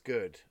bad it's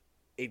good.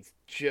 It's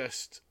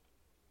just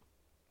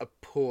a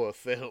poor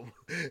film.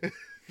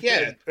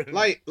 Yeah,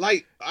 like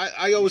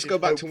I always go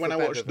back to when I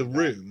watched The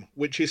Room,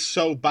 which is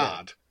so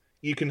bad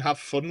you can have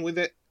fun with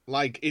it.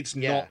 Like, it's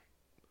not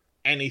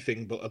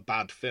anything but a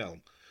bad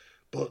film.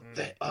 But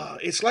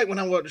it's like when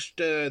I watched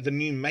the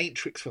new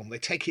Matrix film. They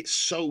take it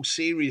so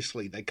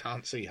seriously, they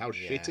can't see how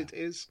shit it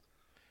is.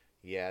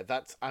 Yeah,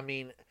 I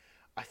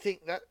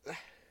think that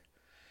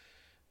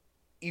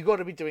you got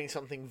to be doing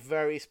something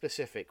very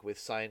specific with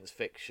science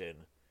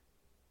fiction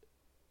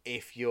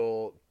if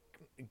you're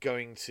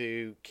going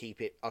to keep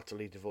it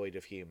utterly devoid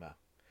of humour.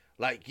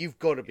 Like, you've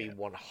got to be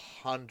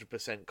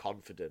 100%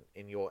 confident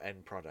in your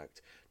end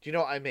product. Do you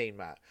know what I mean,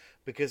 Matt?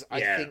 Because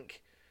I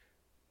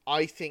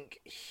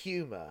think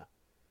humor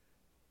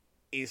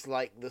is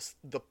like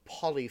the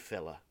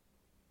polyfiller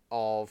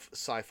of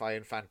sci-fi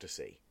and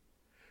fantasy.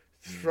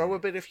 Throw a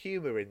bit of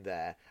humor in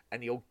there,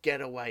 and you'll get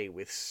away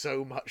with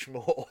so much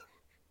more.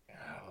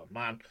 Oh,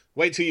 man.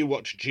 Wait till you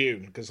watch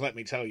Dune, because let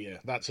me tell you,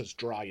 that's as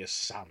dry as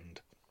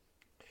sand.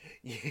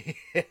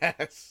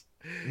 Yes.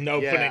 No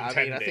pun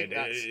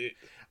intended.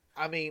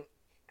 I mean,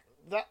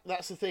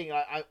 that's the thing.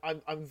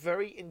 I'm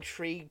very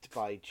intrigued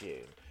by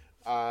Dune,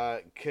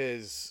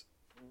 because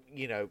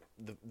you know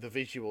the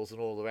visuals and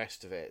all the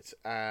rest of it.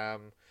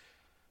 And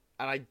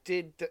I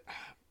did.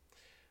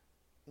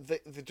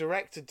 The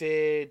director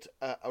did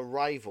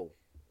Arrival,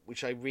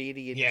 which I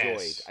really enjoyed.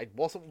 Yes. I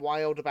wasn't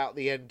wild about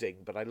the ending,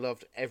 but I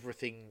loved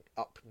everything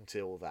up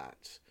until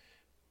that.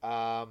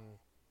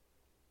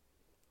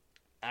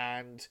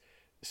 And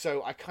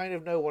so I kind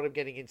of know what I'm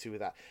getting into with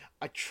that.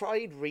 I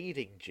tried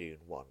reading Dune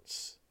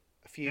once,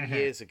 a few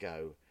years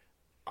ago.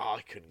 Oh,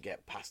 I couldn't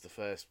get past the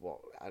first,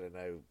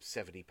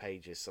 70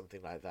 pages,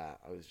 something like that.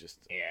 I was just...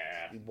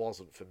 Yeah. It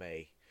wasn't for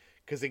me.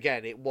 Because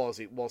again, it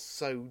was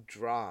so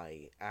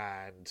dry,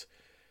 and...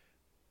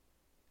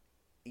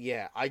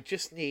 Yeah, I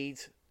just need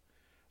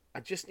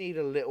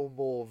a little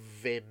more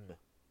vim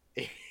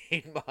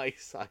in my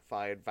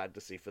sci-fi and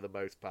fantasy for the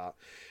most part.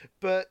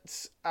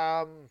 But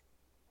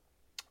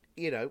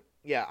you know,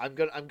 yeah, I'm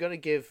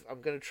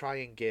gonna try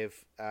and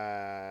give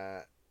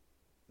the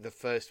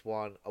first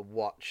one a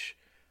watch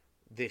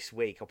this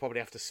week. I'll probably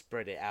have to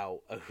spread it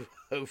out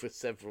over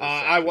several.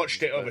 I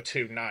watched it over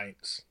 2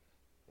 nights.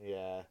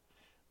 Yeah,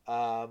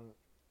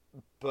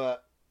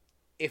 but.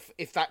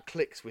 If that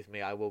clicks with me,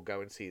 I will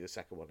go and see the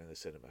second one in the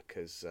cinema,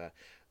 because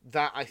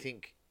that, I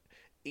think,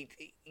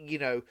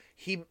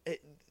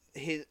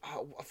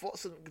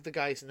 what's the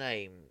guy's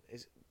name?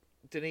 Is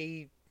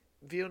Denis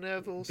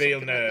Villeneuve or something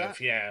Villeneuve, like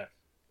that?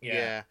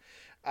 yeah.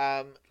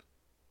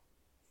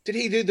 Did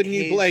he do the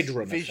new Blade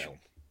Runner film?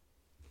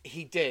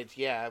 He did,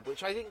 yeah,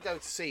 which I didn't go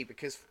to see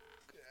because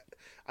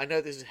I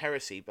know this is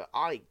heresy, but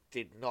I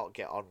did not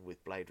get on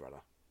with Blade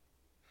Runner.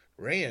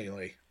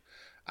 Really?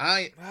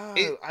 I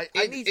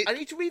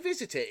need to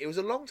revisit it. It was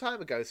a long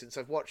time ago since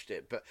I've watched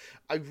it, but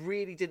I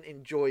really didn't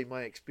enjoy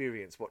my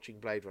experience watching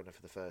Blade Runner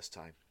for the first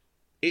time.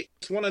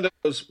 It's one of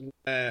those.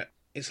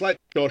 It's like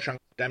Shawshank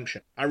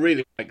Redemption. I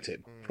really liked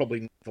it.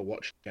 Probably never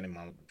watched it in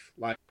my life.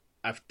 Like,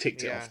 I've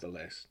ticked it off the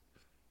list.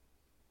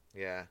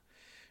 Yeah,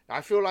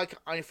 I feel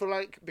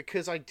like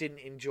because I didn't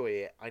enjoy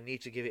it, I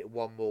need to give it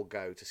one more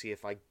go to see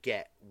if I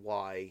get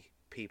why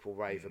people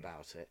rave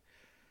about it.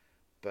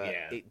 But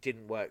it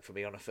didn't work for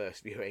me on a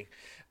first viewing.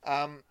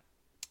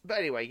 But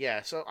anyway,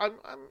 yeah. So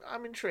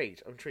I'm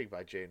intrigued. I'm intrigued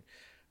by Dune.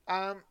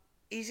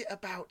 Is it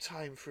about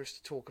time for us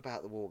to talk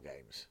about the War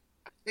Games?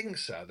 I think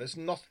so. There's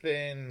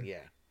nothing.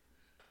 Yeah.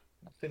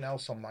 Nothing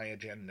else on my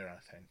agenda, I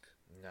think.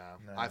 No.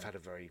 I've had a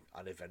very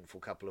uneventful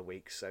couple of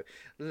weeks, so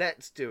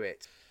let's do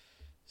it.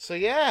 So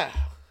yeah,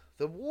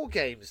 the War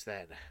Games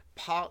then,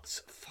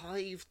 parts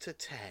 5 to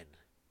 10.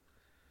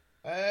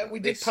 We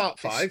did part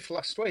 5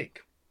 last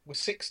week. We're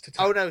 6 to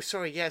 10. Oh no,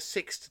 sorry, yeah,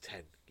 6 to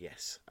 10.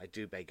 Yes, I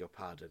do beg your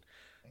pardon.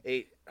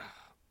 This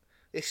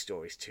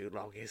story's too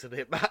long, isn't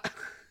it, Matt?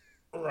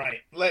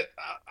 Right.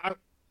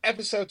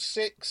 Episode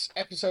 6,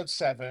 episode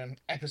 7,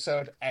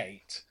 episode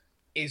 8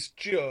 is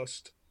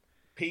just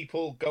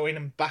people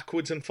going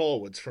backwards and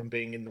forwards from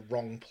being in the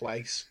wrong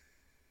place.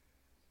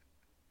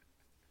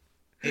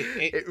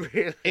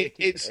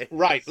 It's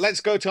right. Let's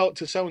go talk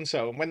to so and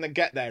so, and when they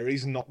get there,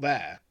 he's not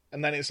there,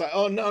 and then it's like,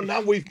 oh no, now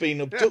we've been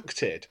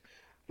abducted.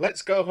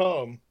 Let's go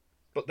home.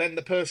 But then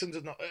the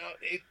person's not.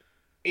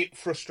 It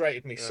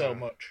frustrated me so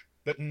much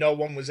that no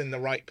one was in the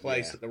right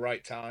place at the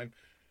right time.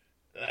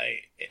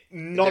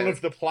 None of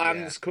the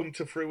plans come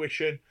to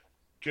fruition.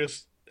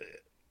 Just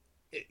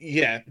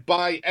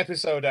by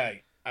episode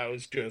 8, I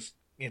was just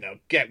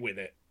get with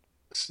it,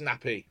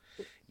 snappy.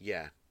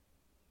 Yeah,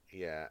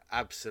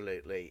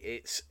 absolutely.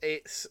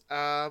 It's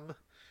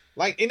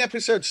like in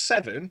episode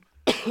 7.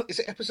 Is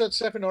it episode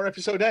 7 or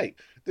episode 8?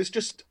 There's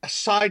just a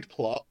side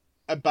plot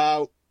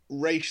about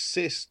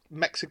racist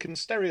Mexican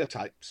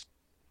stereotypes.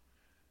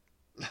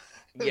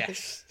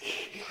 Yes.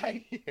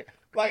 I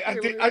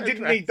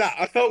didn't need that.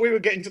 I thought we were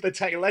getting to the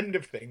tail end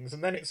of things,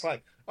 and then it's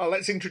like, oh,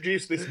 let's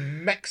introduce this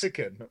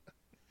Mexican.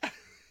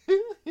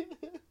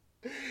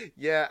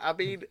 Yeah, I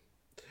mean,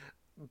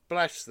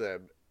 bless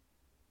them.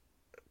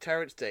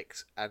 Terrence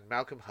Dicks and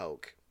Malcolm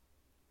Hulke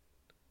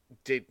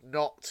did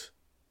not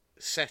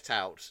set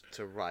out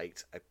to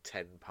write a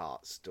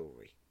 10-part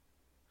story.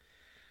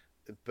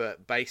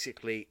 But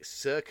basically,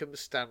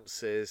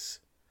 circumstances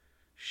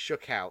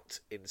shook out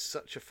in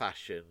such a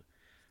fashion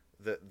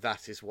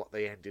that is what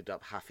they ended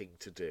up having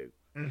to do.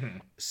 Mm-hmm.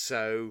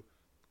 So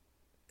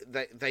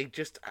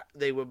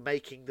they were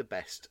making the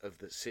best of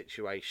the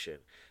situation,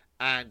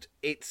 and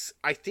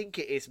I think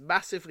it is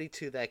massively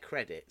to their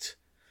credit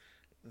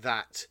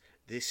that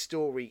this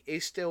story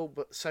is still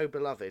so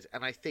beloved.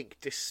 And I think,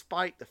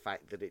 despite the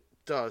fact that it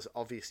does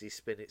obviously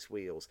spin its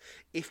wheels.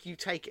 If you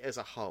take it as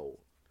a whole,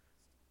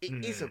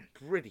 it is a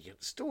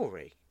brilliant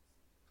story.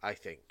 I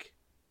think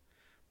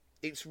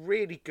it's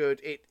really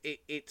good.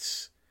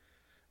 It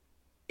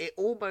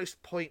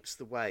almost points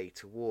the way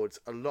towards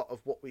a lot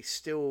of what we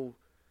still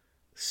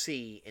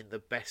see in the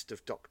best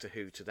of Doctor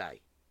Who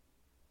today.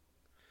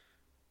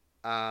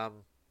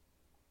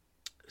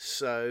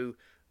 So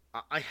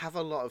I have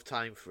a lot of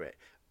time for it,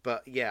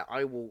 but yeah,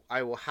 I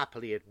will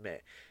happily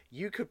admit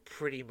you could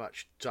pretty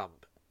much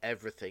dump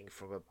everything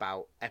from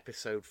about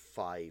episode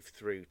 5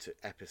 through to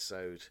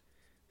episode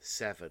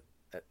 7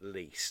 at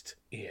least,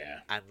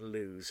 and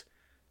lose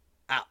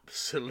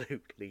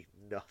absolutely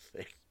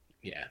nothing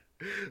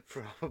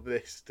from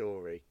this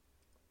story.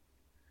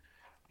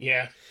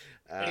 It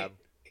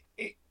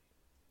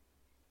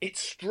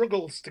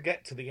struggles to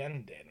get to the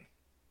ending,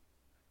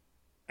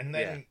 and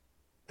then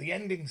the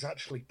ending's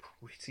actually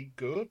pretty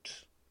good.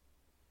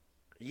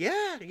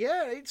 Yeah,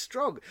 it's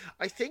strong.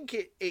 I think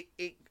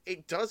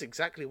it does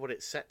exactly what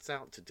it sets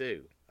out to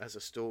do as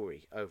a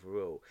story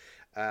overall.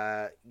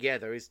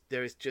 There is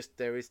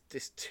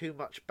this too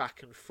much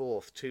back and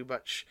forth, too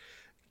much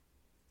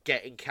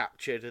getting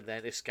captured and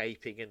then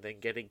escaping and then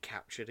getting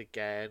captured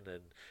again,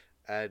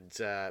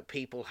 and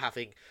people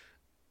having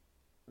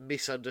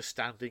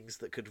misunderstandings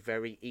that could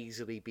very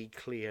easily be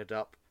cleared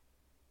up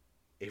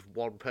if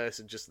one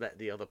person just let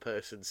the other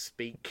person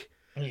speak.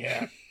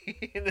 Yeah.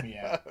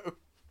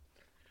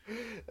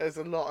 There's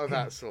a lot of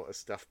that sort of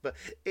stuff, but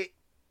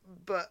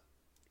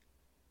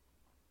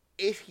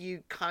if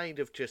you kind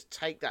of just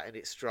take that in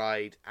its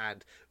stride,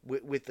 and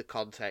with the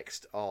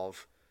context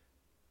of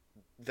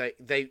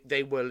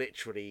they were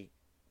literally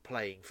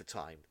playing for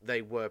time.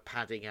 They were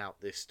padding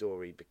out this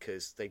story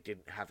because they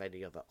didn't have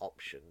any other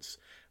options,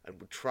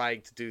 and were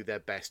trying to do their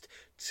best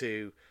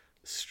to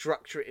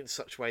structure it in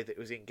such a way that it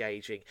was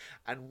engaging.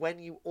 And when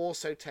you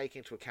also take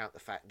into account the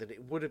fact that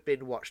it would have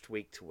been watched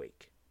week to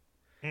week,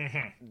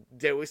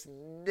 there was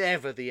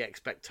never the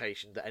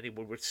expectation that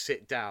anyone would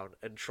sit down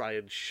and try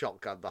and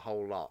shotgun the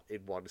whole lot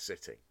in one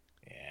sitting.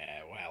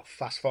 Yeah, well,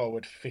 fast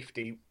forward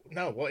 50...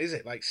 No, what is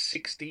it, like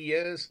 60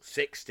 years?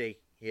 60,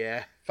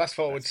 yeah. Fast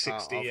forward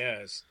 60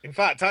 years. In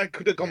fact, I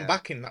could have gone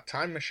back in that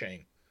time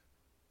machine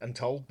and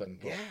told them.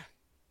 But... Yeah.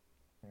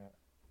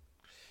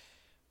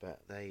 But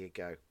there you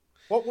go.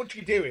 What would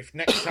you do if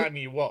next time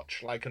you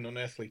watch Like an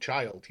Unearthly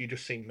Child, you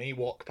just see me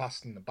walk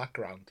past in the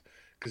background?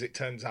 Because it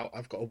turns out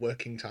I've got a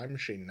working time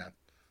machine now.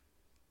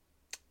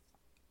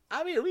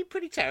 I mean, it'll be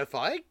pretty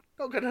terrifying,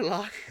 not going to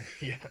lie.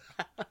 Yeah.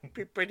 It'd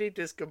be pretty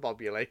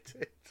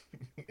discombobulated.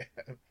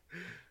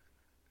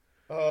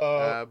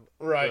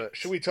 Right,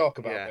 should we talk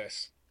about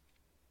this?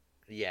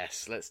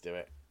 Yes, let's do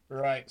it.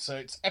 Right, so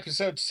it's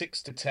episode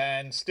 6 to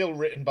 10, still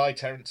written by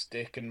Terence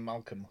Dick and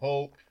Malcolm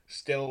Hulke,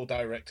 still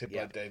directed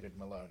by David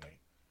Maloney.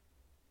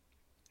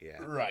 Yeah.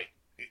 Right.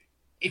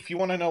 If you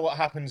want to know what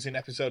happens in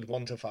episode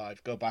 1 to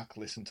 5, go back,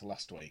 listen to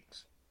last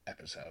week's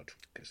episode,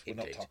 because we're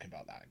not talking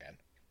about that again.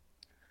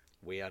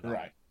 We are not.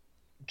 Right.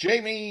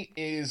 Jamie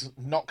is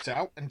knocked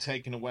out and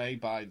taken away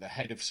by the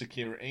head of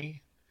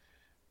security,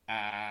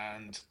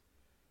 and...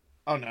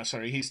 Oh, no,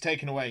 sorry, he's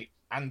taken away,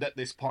 and at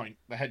this point,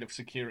 the head of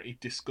security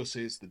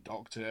discusses the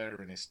Doctor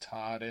and his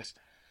TARDIS,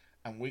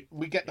 and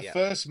we get the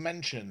first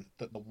mention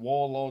that the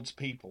Warlord's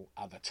people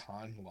are the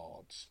Time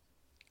Lords.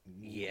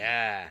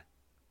 Yeah.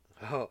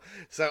 Oh,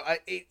 so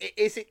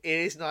it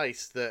is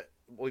nice that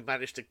we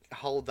managed to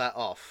hold that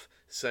off.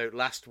 So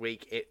last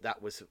week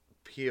that was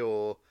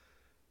pure,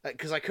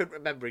 because I couldn't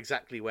remember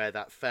exactly where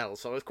that fell.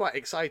 So I was quite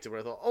excited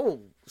when I thought,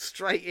 oh,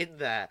 straight in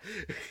there.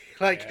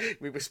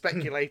 We were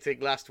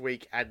speculating last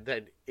week, and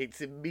then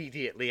it's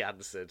immediately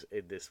answered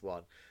in this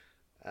one.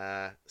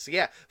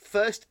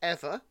 First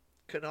ever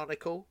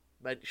canonical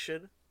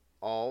mention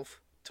of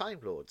Time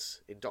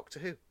Lords in Doctor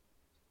Who.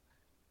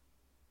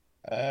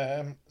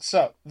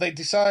 So they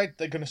decide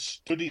they're going to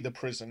study the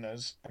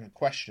prisoners and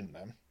question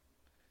them.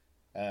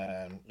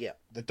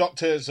 The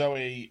Doctor,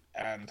 Zoe,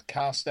 and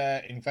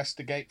Carstairs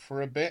investigate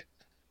for a bit,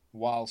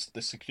 whilst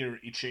the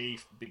security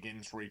chief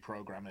begins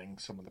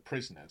reprogramming some of the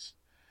prisoners.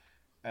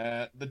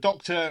 The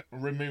Doctor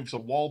removes a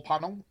wall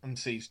panel and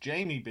sees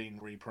Jamie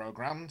being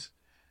reprogrammed,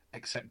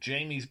 except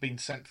Jamie's been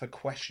sent for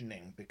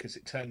questioning because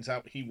it turns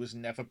out he was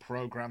never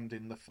programmed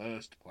in the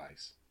first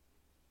place.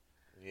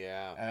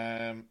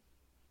 Yeah.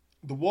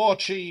 The war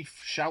chief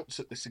shouts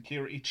at the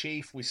security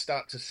chief. We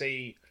start to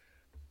see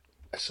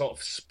a sort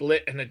of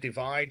split and a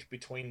divide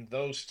between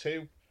those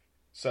two.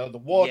 So the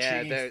war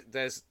chief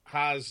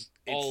has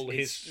all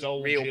his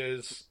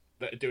soldiers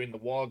that are doing the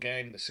war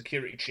game. The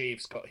security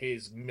chief's got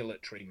his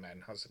military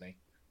men, hasn't he?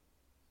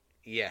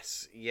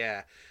 Yes,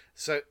 yeah.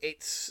 So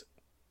it's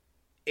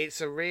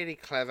a really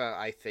clever,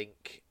 I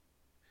think,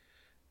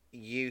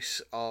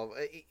 use of,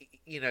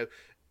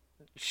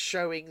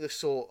 showing the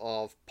sort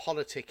of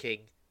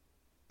politicking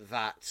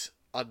that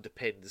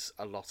underpins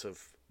a lot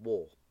of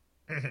war.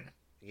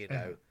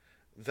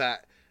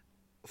 That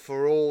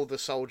for all the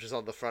soldiers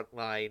on the front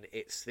line,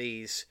 it's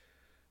these,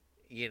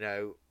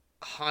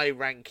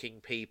 high-ranking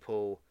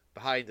people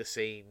behind the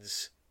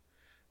scenes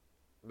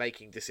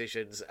making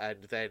decisions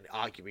and then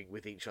arguing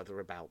with each other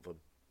about them.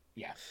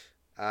 Yeah.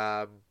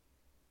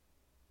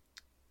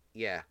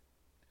 Yeah.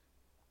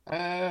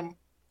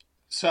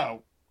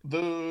 So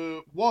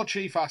the war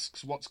chief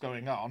asks what's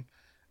going on,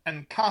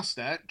 and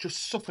Castor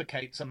just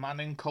suffocates a man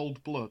in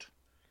cold blood.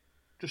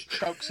 Just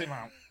chokes him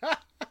out.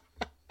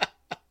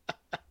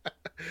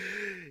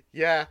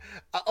 Yeah.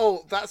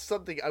 Oh, that's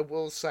something I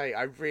will say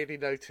I really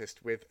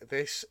noticed with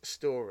this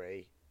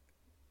story.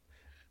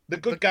 The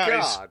good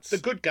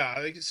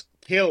guys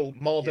kill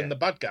more than the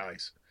bad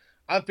guys.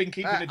 I've been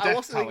keeping a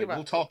death tally.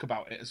 We'll talk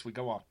about it as we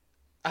go on.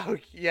 Oh,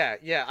 yeah.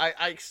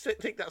 I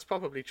think that's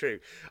probably true.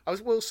 I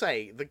will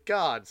say, the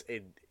guards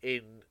in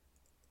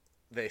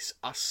this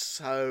are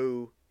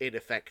so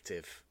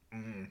ineffective.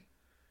 Mm.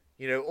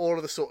 You know, all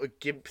of the sort of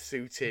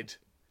gimp-suited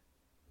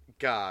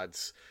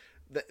guards.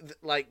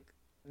 Like,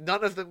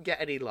 none of them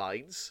get any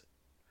lines.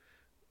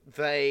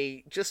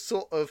 They just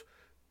sort of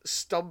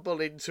stumble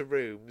into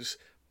rooms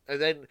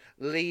and then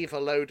leave a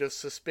load of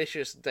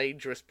suspicious,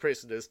 dangerous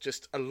prisoners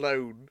just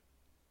alone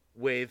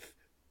with,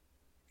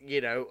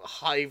 you know,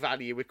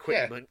 high-value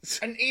equipment.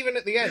 Yeah. And even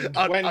at the end,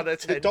 when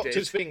the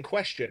doctor's being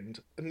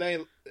questioned,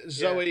 and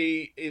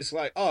Zoe is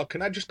like, "Oh,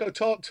 can I just go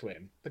talk to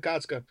him?" The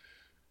guards go,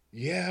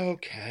 "Yeah,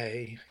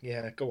 okay,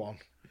 yeah, go on."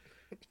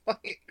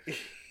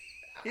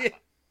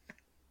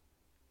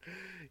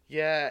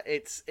 Yeah,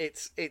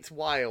 it's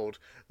wild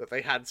that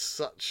they had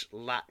such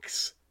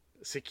lax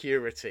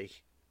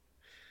security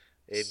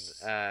in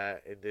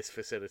this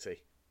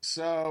facility.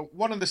 So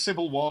one of the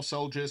Civil War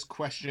soldiers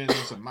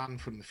questions a man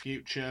from the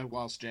future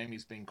whilst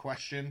Jamie's being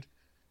questioned.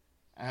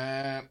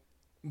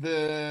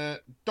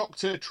 The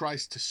doctor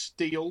tries to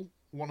steal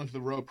one of the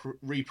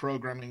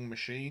reprogramming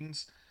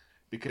machines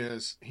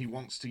because he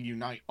wants to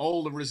unite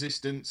all the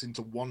resistance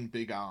into one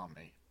big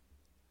army.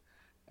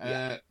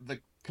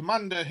 The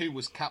commander who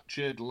was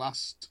captured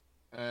last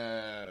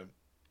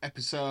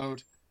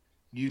episode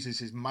uses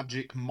his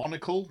magic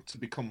monocle to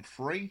become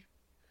free.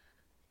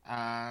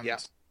 And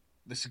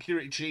the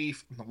security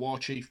chief and the war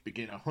chief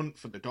begin a hunt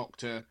for the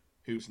doctor,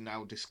 who's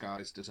now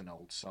disguised as an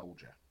old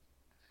soldier.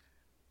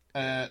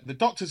 The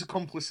doctor's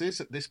accomplices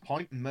at this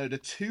point murder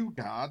 2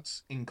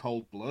 guards in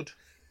cold blood.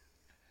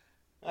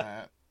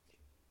 I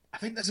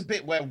think there's a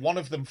bit where one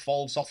of them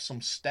falls off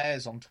some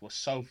stairs onto a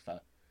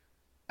sofa,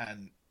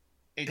 and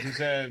it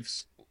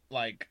deserves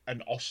like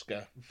an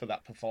Oscar for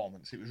that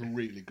performance. It was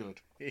really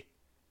good.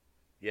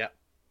 Yeah.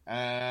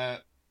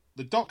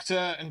 The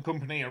doctor and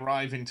company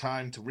arrive in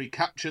time to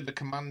recapture the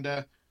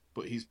commander,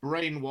 but he's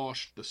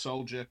brainwashed the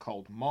soldier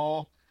called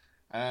Moore.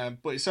 But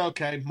it's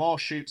okay. Moore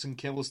shoots and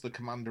kills the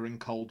commander in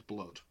cold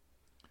blood.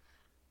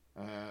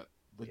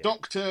 The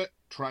doctor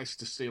tries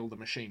to steal the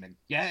machine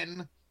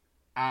again,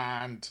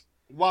 and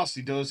whilst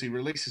he does, he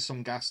releases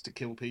some gas to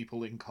kill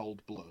people in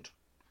cold blood.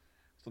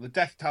 So the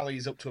death tally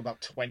is up to about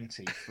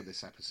 20 for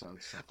this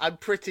episode. So. I'm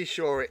pretty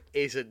sure it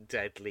isn't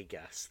deadly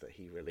gas that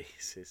he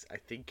releases. I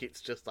think it's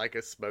just like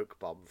a smoke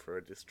bomb for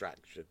a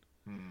distraction.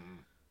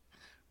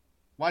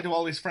 Why do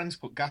all his friends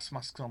put gas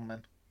masks on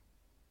then?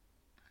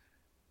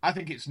 I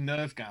think it's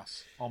nerve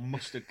gas or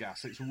mustard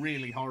gas. It's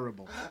really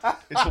horrible.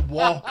 It's a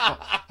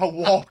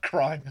war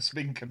crime has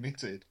been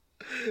committed.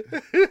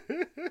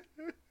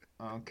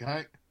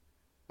 Okay.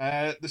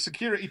 The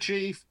security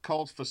chief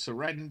calls for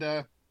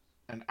surrender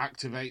and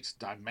activates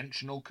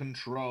dimensional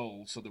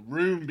control, so the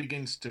room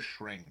begins to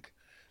shrink.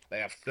 They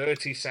have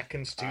 30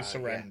 seconds to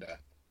surrender. Yeah.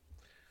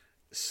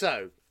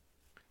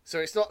 So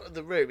it's not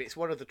the room; it's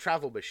one of the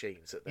travel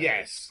machines.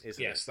 Yes,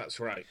 isn't it? That's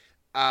right.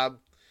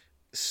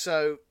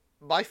 So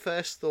my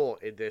first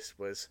thought in this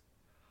was,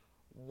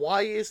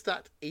 why is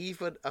that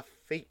even a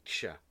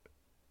feature?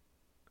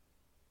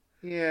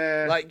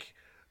 Yeah. Like,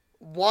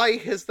 why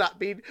has that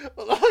been?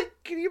 Like,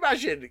 can you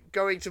imagine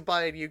going to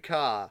buy a new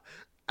car?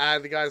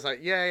 And the guy's like,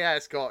 yeah,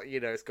 it's got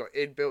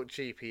inbuilt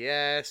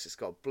GPS, it's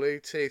got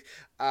Bluetooth.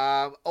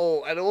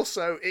 And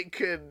also it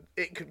can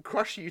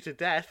crush you to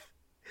death.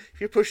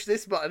 If you push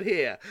this button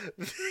here,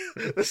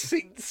 the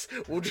seats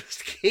will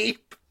just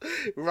keep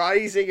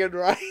rising and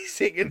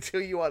rising until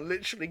you are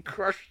literally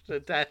crushed to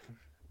death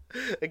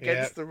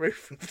against the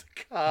roof of the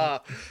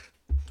car.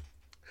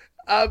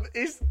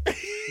 Is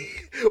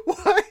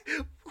why?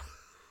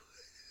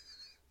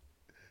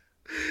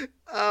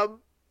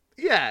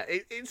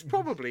 It's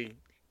probably.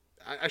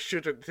 I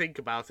shouldn't think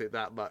about it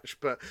that much,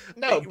 but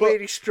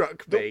really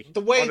struck me.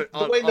 The way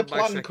the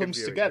plan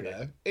comes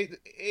together,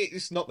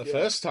 it's not the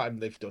first time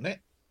they've done it.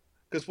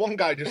 Because one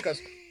guy just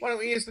goes, "Why don't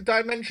we use the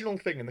dimensional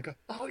thing?" And they go,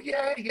 "Oh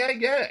yeah,"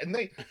 and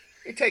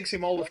it takes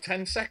him all of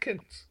 10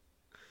 seconds.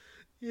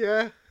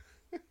 Yeah.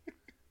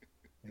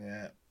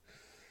 Yeah.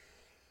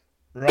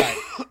 Right.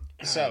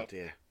 So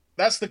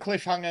that's the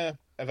cliffhanger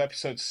of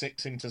episode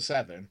 6 into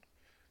 7.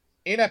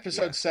 In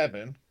episode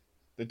 7,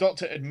 the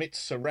Doctor admits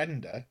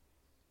surrender.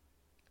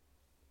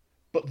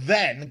 But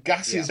then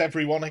gasses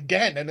everyone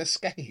again and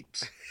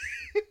escapes.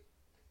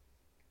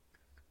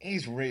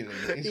 He's really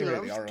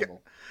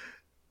horrible.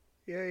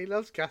 He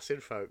loves gassing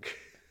folk.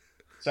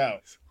 So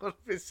it's one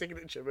of his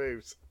signature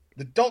moves.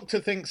 The Doctor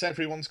thinks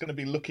everyone's going to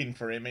be looking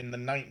for him in the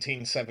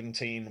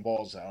 1917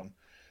 war zone,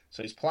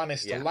 so his plan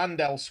is to Yeah. land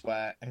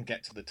elsewhere and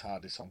get to the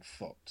TARDIS on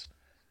foot.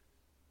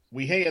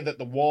 We hear that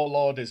the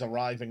Warlord is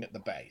arriving at the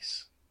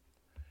base.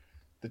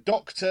 The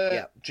Doctor,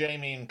 Yeah.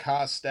 Jamie and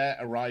Carstairs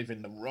arrive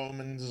in the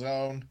Roman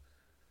zone,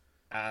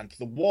 and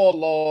the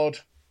Warlord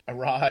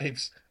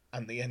arrives,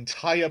 and the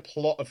entire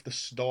plot of the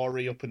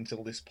story up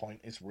until this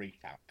point is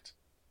recapped.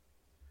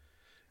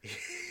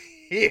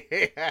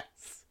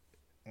 Yes.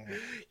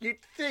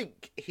 You'd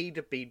think he'd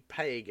have been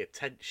paying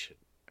attention.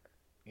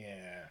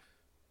 Yeah.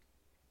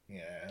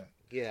 Yeah.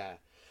 Yeah.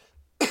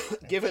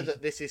 Given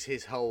that this is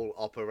his whole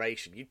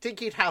operation, you'd think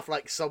he'd have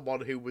like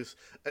someone who was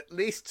at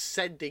least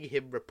sending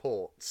him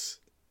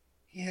reports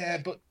Yeah,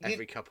 but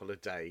every couple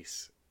of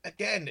days.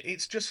 again,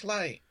 it's just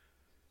like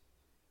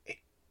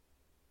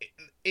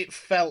it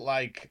felt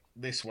like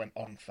this went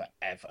on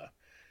forever.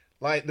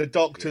 Like the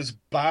Doctor's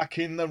back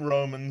in the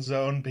Roman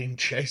zone being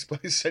chased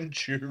by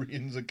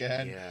Centurions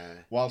again,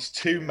 Yeah. whilst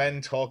two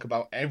men talk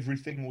about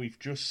everything we've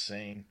just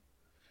seen.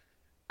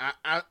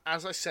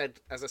 As I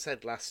said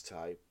last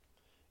time,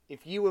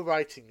 if you were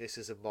writing this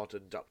as a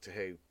modern Doctor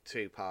Who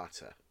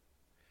two-parter,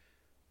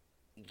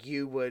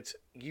 you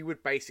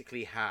would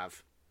basically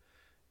have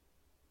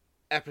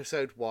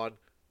episode 1,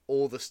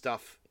 all the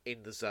stuff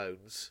in the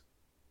zones,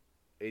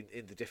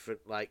 in the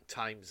different like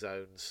time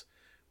zones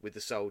with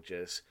the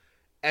soldiers.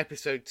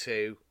 Episode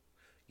 2,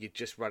 you're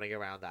just running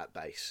around that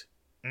base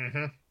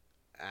and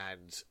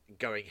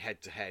going head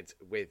to head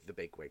with the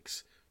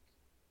bigwigs.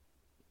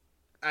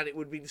 And it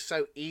would have been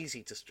so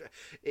easy to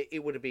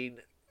it would have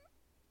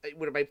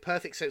made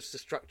perfect sense to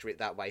structure it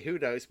that way. Who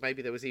knows?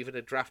 Maybe there was even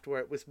a draft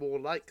where it was more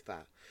like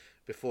that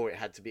before it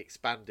had to be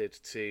expanded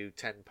to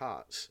 10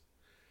 parts.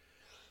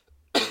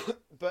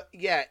 But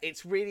yeah,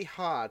 it's really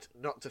hard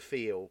not to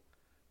feel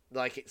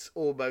like it's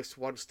almost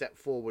one step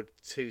forward,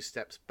 two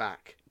steps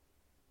back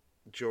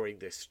during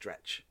this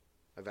stretch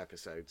of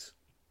episodes.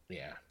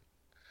 Yeah.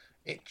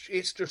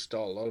 It's just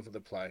all over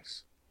the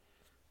place.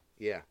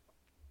 Yeah.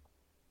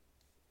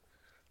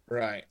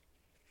 Right.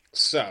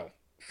 So,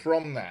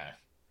 from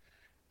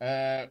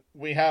there,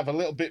 we have a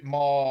little bit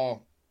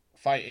more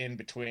fighting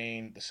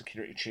between the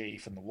security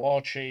chief and the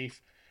war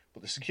chief,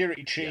 but the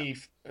security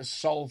chief has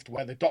solved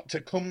where the Doctor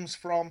comes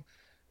from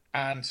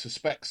and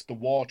suspects the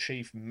war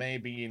chief may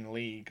be in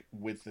league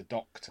with the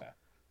Doctor,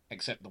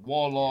 except the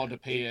Warlord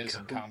appears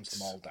and calms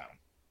them all down.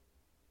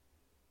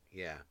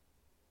 Yeah.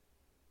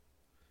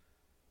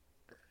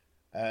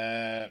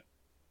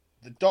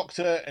 The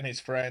Doctor and his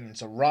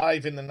friends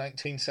arrive in the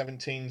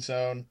 1917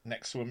 zone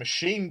next to a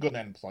machine gun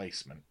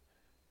emplacement.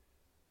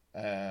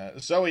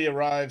 Zoe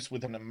arrives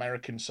with an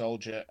American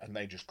soldier and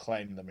they just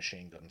claim the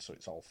machine gun, so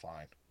it's all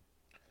fine.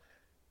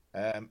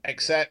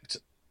 Except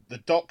the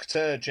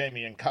Doctor,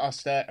 Jamie and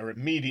Carstairs are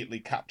immediately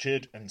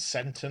captured and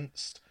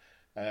sentenced.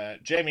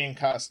 Jamie and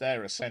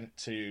Carstairs are sent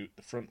to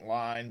the front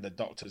line. The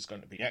Doctor's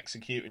going to be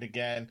executed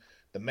again.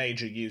 The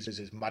Major uses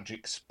his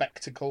magic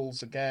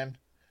spectacles again.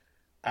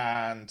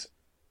 And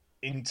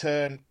in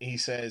turn, he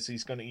says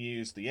he's going to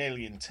use the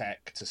alien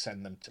tech to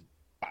send them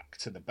back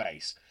to the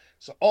base.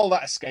 So all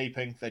that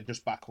escaping, they're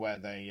just back where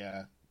they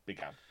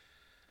began.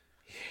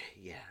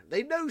 Yeah.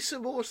 They know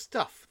some more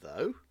stuff,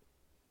 though.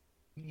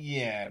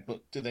 Yeah,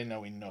 but do they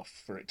know enough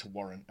for it to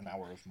warrant an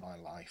hour of my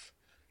life?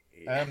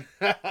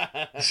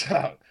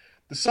 So,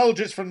 the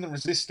soldiers from the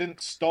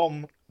Resistance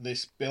storm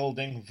this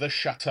building, the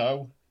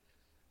Chateau,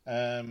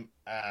 and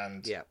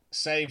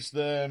saves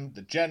them.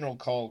 The General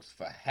calls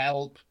for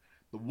help.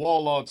 The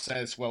Warlord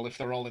says, well, if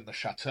they're all in the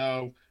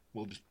Chateau,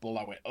 we'll just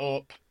blow it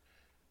up.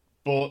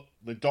 But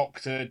the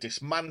Doctor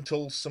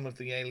dismantles some of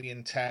the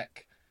alien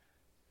tech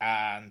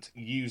and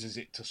uses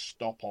it to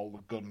stop all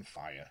the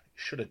gunfire.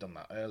 Should have done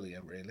that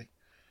earlier, really.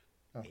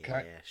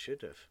 Okay. Yeah,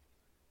 should have.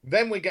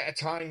 Then we get a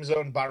time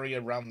zone barrier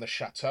around the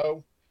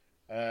Chateau.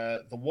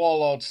 The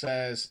Warlord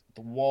says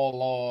the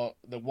war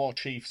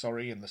chief,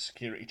 and the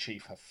security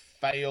chief have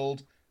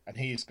failed, and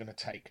he's going to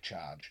take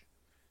charge.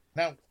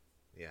 Now,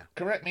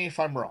 correct me if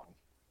I'm wrong.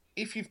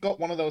 If you've got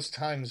one of those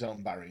time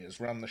zone barriers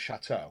around the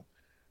Chateau,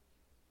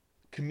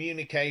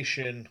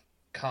 communication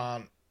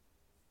can't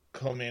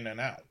come in and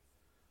out.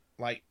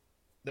 Like,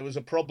 there was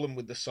a problem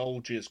with the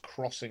soldiers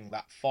crossing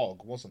that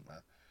fog, wasn't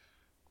there?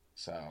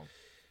 So,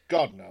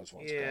 God knows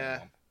what's going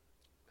on.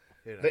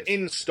 The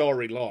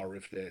in-story lore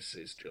of this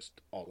is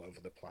just all over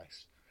the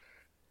place.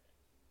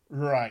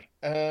 Right.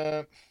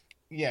 The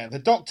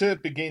Doctor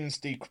begins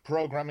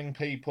deprogramming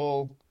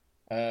people.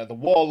 The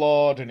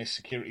Warlord and his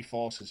security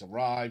forces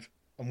arrive.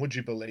 And would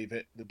you believe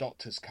it, the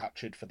Doctor's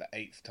captured for the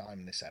 8th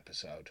time this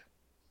episode.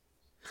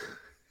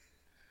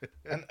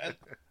 and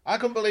I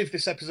couldn't believe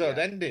this episode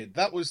ended.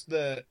 That was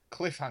the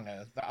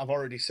cliffhanger that I've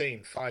already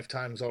seen 5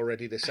 times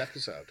already this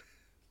episode.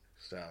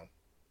 So,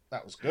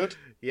 that was good.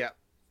 Yeah.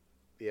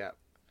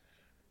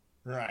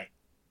 Right.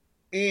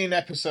 In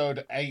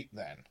episode 8,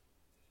 then,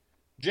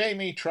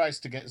 Jamie tries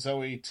to get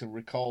Zoe to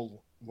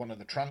recall one of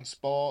the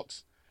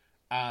transports,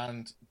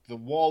 and the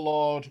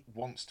Warlord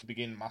wants to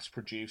begin mass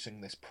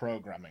producing this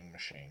programming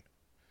machine.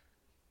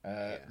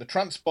 The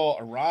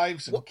transport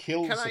arrives and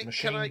kills can the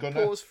machine gunner. Can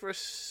I pause for a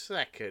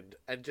second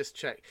and just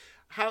check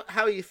how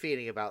are you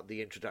feeling about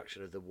the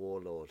introduction of the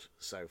Warlord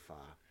so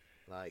far?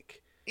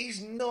 Like,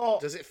 he's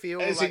not does it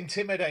feel as like...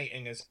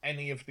 intimidating as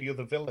any of the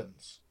other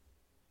villains.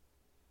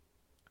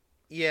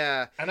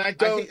 Yeah, and I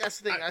think that's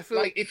the thing. I feel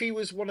like if he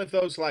was one of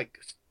those like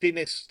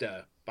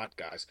sinister bad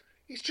guys,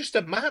 he's just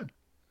a man.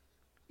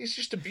 He's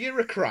just a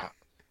bureaucrat.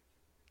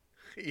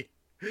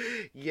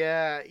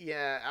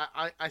 Yeah.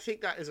 I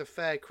think that is a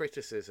fair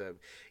criticism.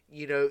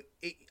 You know,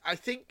 I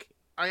think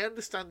I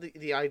understand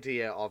the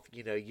idea of,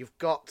 you know, you've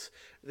got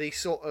these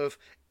sort of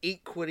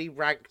equally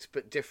ranked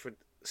but different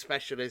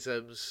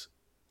specialisms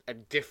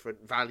and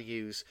different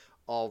values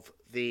of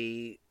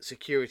the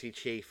security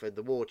chief and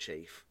the war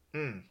chief.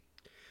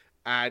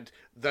 And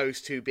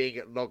those two being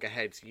at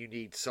loggerheads, you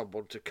need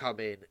someone to come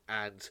in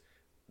and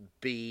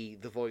be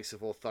the voice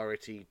of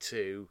authority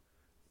to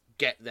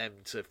get them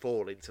to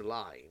fall into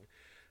line.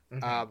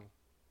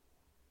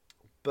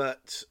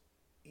 But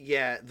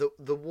yeah,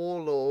 the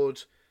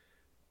Warlord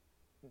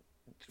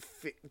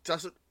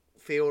doesn't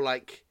feel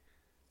like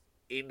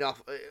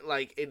enough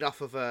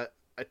of a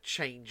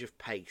change of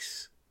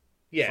pace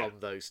from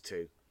those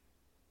two.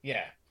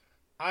 Yeah,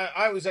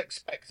 I was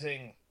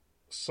expecting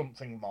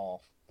something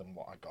more than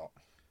what I got.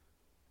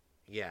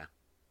 Yeah.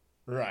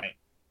 Right.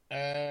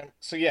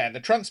 So yeah, the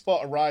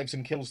transport arrives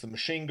and kills the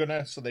machine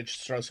gunner, so they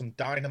just throw some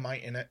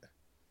dynamite in it.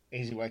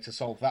 Easy way to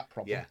solve that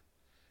problem.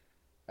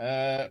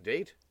 Yeah.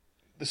 Indeed.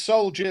 The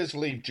soldiers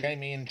leave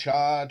Jamie in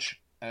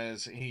charge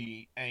as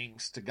he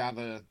aims to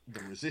gather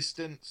the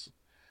resistance.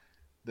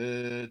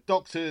 The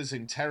Doctor's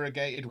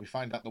interrogated. We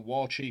find out the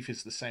war chief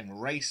is the same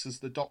race as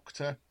the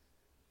Doctor.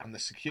 And the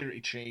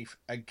security chief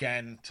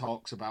again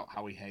talks about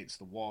how he hates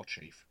the war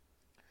chief.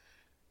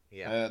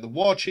 Yeah. The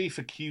war chief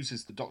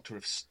accuses the Doctor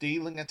of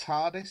stealing a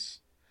TARDIS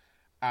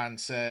and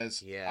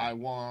says, I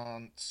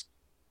want...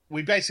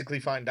 We basically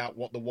find out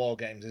what the War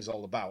Games is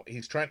all about.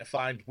 He's trying to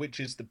find which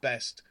is the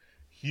best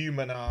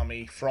human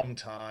army from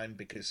time,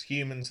 because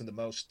humans are the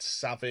most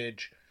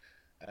savage,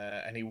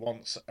 and he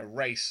wants a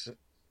race...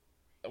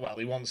 Well,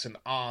 he wants an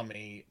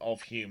army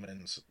of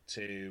humans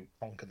to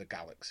conquer the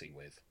galaxy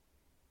with.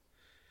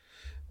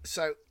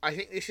 So, I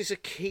think this is a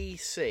key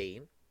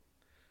scene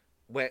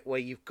where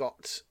you've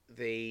got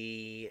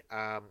the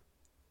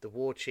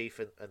war chief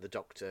and the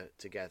Doctor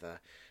together.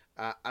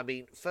 I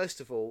mean, first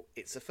of all,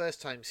 it's the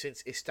first time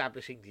since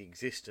establishing the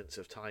existence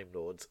of Time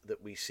Lords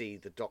that we see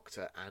the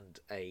Doctor and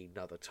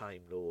another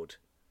Time Lord,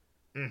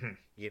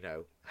 you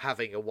know,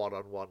 having a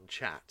one-on-one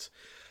chat.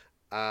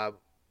 I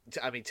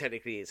mean,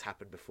 technically it's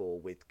happened before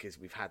because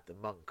we've had the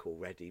monk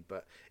already,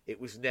 but it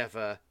was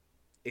never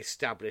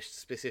established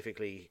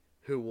specifically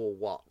who or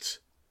what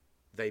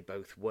they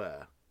both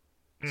were.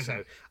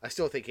 So I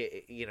still think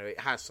it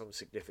has some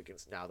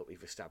significance now that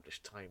we've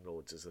established Time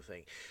Lords as a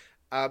thing.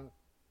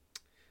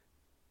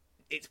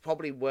 It's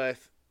probably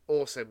worth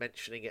also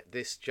mentioning at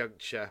this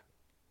juncture,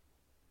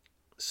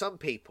 some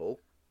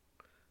people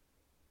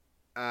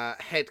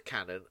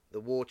headcanon the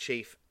War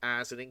Chief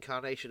as an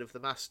incarnation of the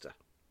Master.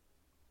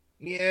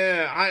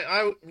 Yeah,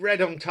 I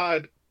read on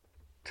TARDIS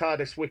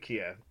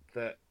Wikia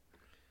that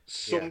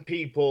some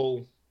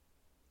people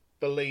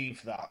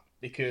believe that,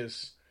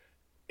 because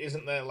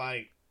isn't there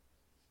like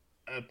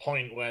a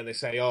point where they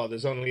say, oh,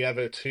 there's only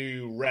ever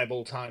two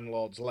rebel Time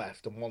Lords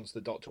left, and one's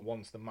the Doctor,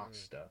 one's the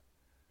Master.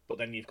 But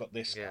then you've got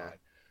this guy.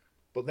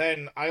 But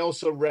then I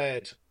also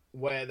read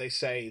where they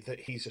say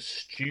that he's a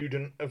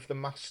student of the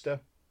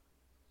Master.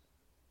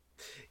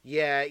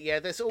 Yeah,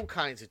 there's all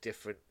kinds of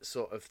different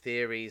sort of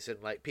theories,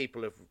 and like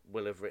people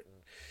will have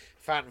written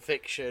fan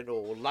fiction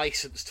or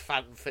licensed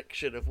fan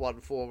fiction of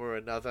one form or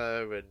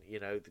another, and you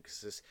know,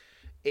 because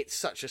it's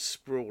such a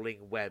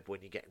sprawling web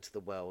when you get into the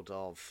world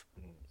of,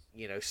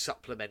 you know,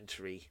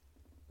 supplementary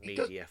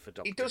media for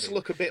Doctor Who. He does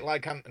look a bit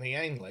like Anthony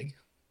Ainley.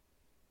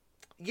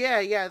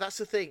 Yeah, that's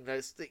the thing.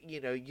 There's you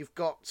know, you've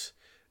got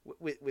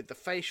with the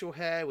facial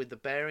hair, with the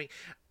bearing,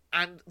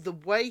 and the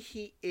way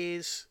he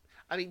is.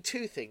 I mean,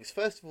 two things.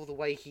 First of all, the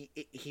way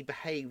he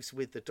behaves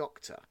with the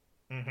Doctor,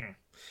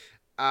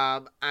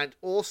 and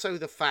also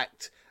the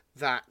fact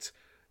that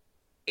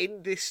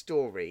in this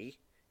story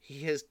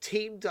he has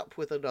teamed up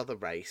with another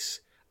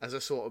race as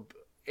a sort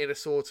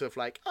of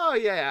like, oh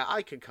yeah,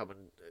 I can come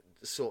and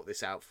sort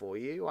this out for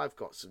you. I've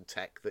got some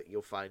tech that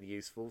you'll find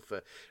useful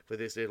for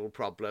this little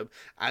problem.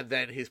 And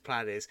then his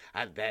plan is,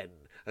 and then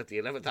at the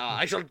 11th hour,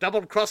 I shall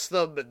double cross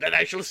them, and then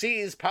I shall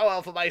seize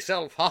power for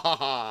myself. Ha ha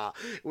ha!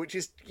 Which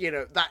is, you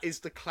know, that is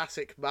the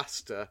classic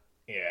Master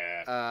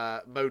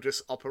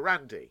modus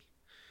operandi.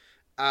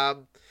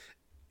 And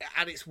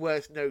it's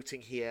worth noting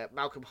here,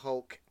 Malcolm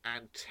Hulke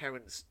and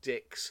Terrance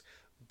Dicks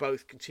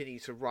both continue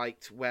to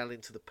write well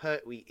into the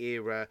Pertwee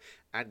era,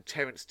 and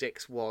Terrance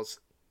Dicks was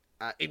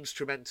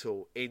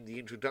instrumental in the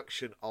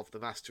introduction of the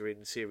Master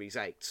in Series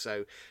 8.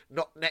 So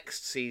not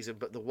next season,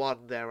 but the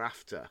one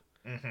thereafter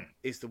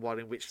is the one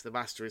in which the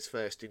Master is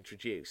first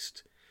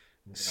introduced.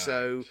 Right.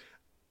 So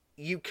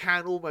you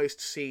can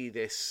almost see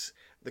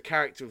the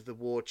character of the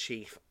War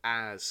Chief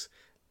as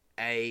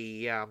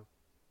a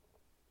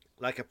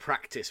like a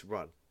practice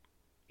run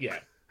Yeah.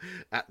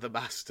 at the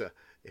Master,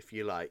 if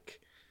you like.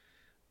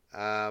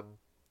 Yeah,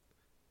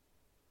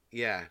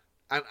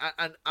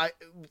 and I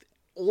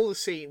all the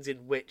scenes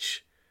in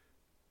which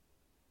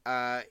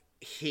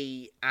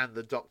he and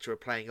the Doctor are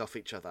playing off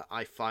each other,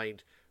 I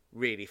find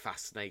really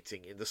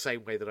fascinating. In the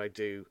same way that I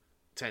do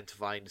tend to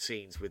find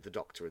scenes with the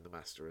Doctor and the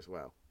Master as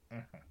well.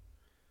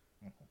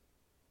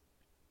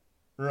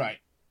 Right.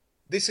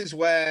 This is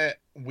where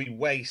we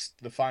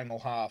waste the final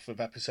half of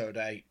episode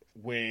 8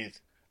 with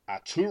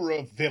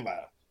Arturo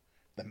Villa,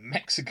 the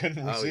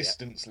Mexican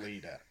resistance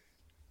leader.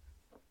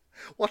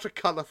 What a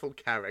colourful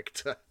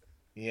character.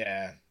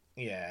 Yeah.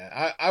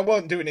 I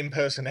won't do an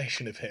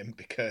impersonation of him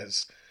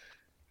because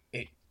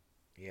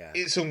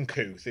it's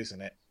uncouth,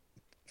 isn't it?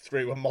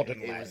 Through a modern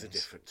lens. It was a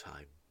different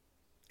time.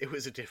 It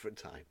was a different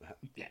time.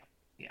 Yeah.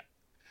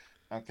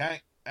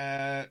 Okay.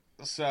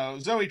 So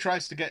Zoe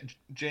tries to get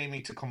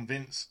Jamie to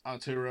convince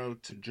Arturo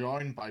to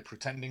join by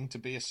pretending to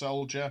be a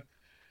soldier.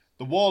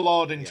 The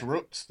Warlord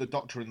interrupts the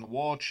Doctor and the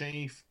War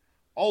Chief.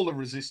 All the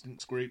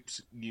resistance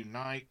groups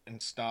unite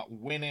and start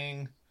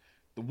winning.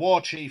 The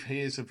War Chief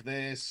hears of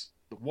this.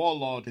 The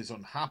Warlord is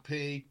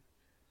unhappy.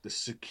 The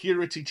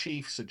Security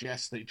Chief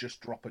suggests they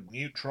just drop a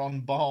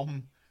neutron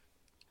bomb.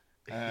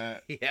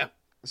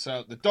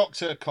 So the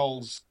Doctor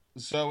calls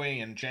Zoe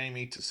and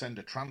Jamie to send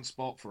a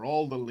transport for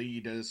all the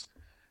leaders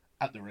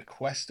at the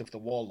request of the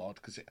Warlord,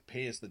 because it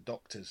appears the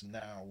Doctor's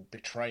now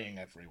betraying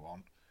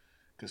everyone.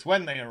 Because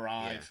when they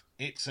arrive,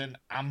 it's an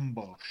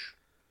ambush.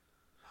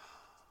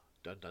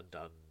 Dun dun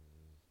dun.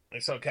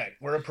 It's okay.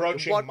 We're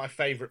approaching my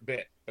favourite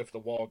bit of the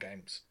War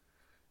Games.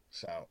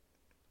 So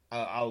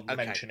I'll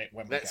mention it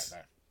when we get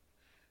there.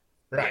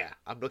 Right. Yeah,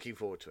 I'm looking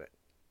forward to it.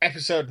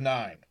 Episode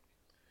 9.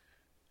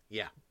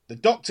 Yeah. The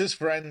Doctor's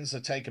friends are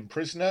taken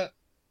prisoner.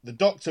 The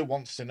Doctor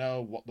wants to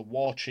know what the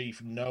War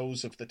Chief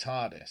knows of the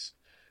TARDIS,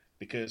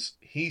 because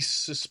he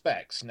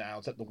suspects now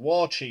that the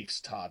War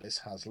Chief's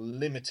TARDIS has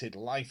limited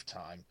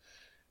lifetime,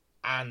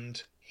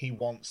 and he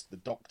wants the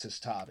Doctor's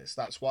TARDIS.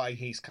 That's why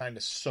he's kind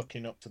of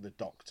sucking up to the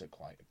Doctor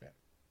quite a bit.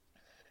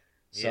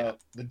 So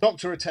the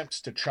Doctor attempts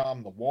to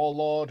charm the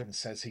Warlord and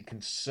says he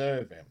can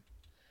serve him.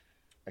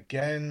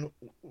 Again,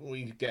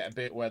 we get a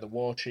bit where the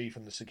War Chief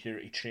and the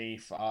Security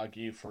Chief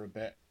argue for a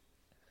bit.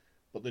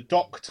 But the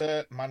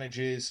Doctor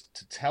manages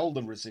to tell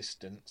the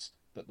Resistance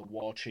that the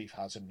War Chief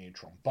has a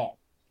neutron bomb,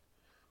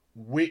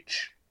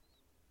 which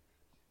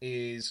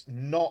is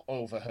not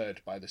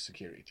overheard by the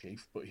Security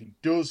Chief, but he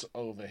does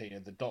overhear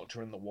the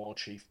Doctor and the War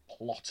Chief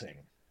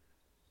plotting.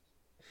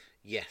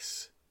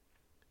 Yes.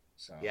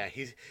 So yeah,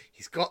 he's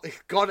got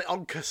it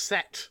on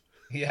cassette.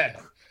 Yeah,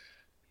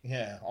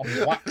 on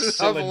wax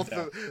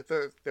cylinder.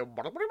 The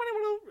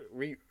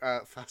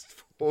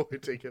fast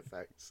forwarding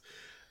effects.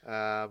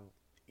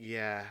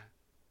 Yeah.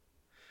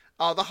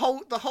 Oh, the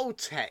whole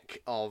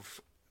tech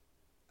of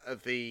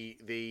the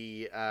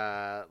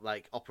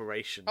like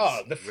operations.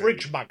 Oh, the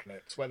fridge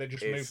magnets where they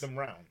just move them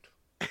round.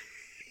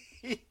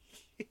 Yeah.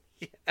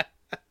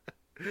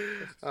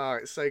 Oh,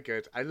 it's so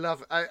good. I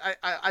love.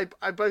 I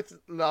both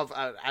love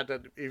and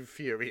am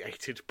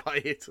infuriated by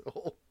it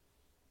all.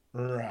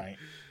 Right.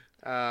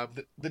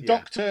 The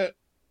Doctor,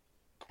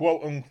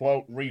 quote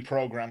unquote,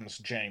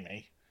 reprograms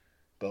Jamie,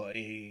 but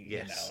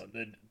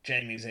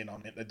Jamie's in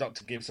on it. The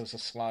Doctor gives us a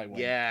sly wink.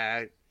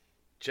 Yeah,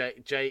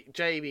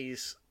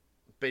 Jamie's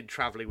been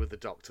travelling with the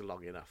Doctor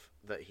long enough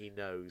that he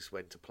knows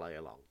when to play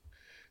along.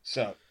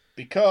 So,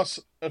 because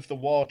of the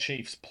War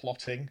Chief's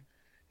plotting,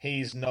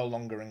 he's no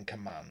longer in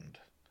command.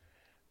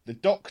 The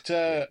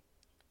Doctor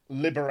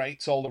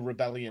liberates all the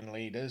rebellion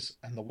leaders,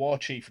 and the War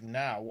Chief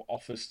now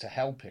offers to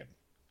help him.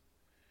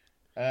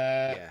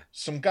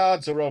 Some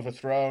guards are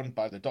overthrown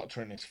by the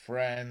Doctor and his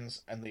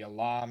friends, and the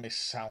alarm is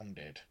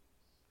sounded.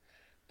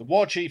 The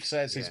War Chief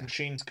says his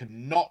machines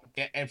cannot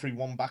get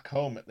everyone back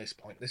home at this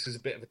point. This is a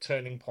bit of a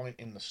turning point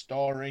in the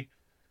story.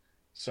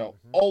 So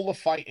all the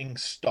fighting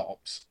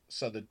stops,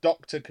 so the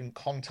Doctor can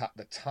contact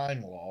the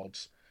Time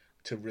Lords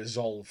to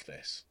resolve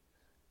this.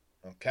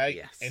 Okay?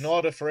 Yes. In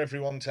order for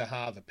everyone to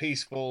have a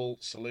peaceful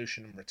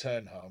solution and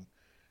return home,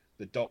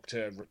 the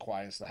Doctor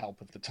requires the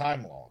help of the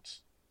Time Lords.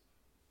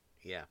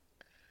 Yeah.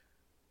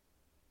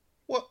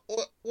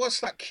 What's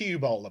that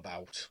cube all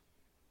about?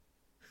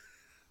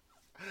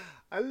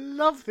 I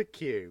love the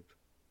cube.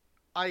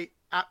 I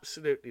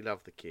absolutely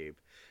love the cube.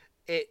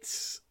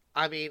 It's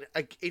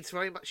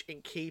very much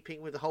in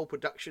keeping with the whole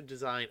production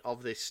design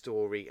of this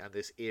story and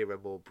this era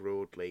more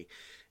broadly,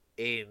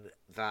 in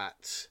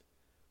that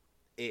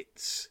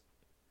it's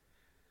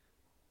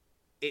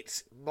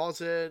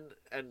modern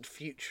and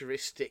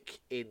futuristic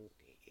in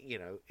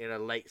a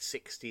late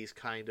 60s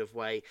kind of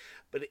way,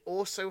 but it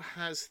also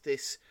has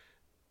this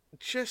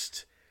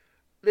just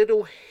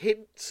little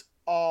hint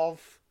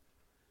of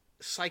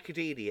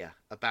psychedelia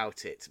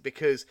about it,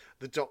 because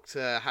the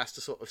Doctor has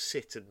to sort of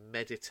sit and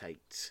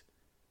meditate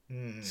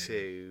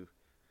to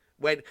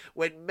when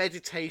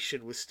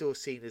meditation was still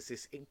seen as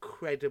this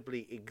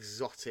incredibly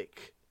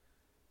exotic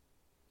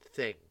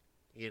thing,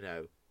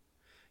 because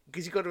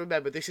you've got to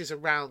remember this is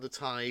around the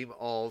time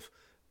of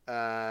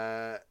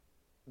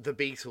the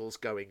Beatles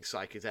going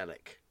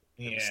psychedelic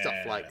and Yeah.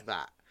 stuff like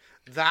that.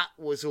 That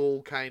was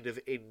all kind of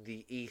in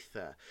the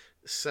ether.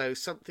 So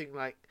something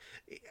like,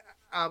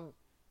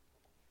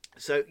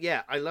 so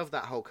yeah, I love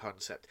that whole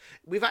concept.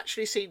 We've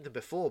actually seen them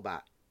before,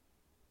 Matt,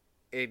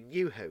 in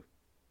New Who.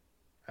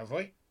 Have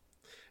we?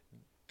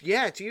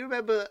 Yeah, do you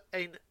remember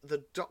in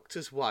The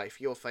Doctor's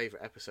Wife, your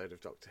favourite episode of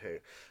Doctor Who?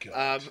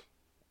 God.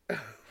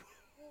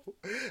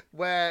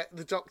 Where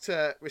the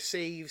Doctor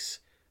receives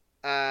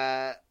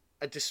a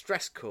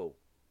distress call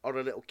on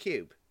a little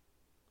cube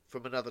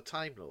from another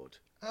Time Lord.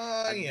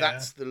 And Yeah.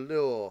 that's the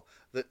lure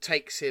that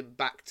takes him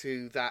back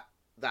to that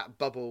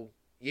bubble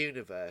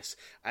universe.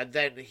 And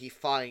then he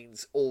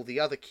finds all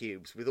the other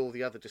cubes with all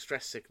the other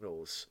distress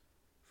signals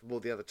from all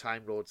the other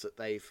Time Lords that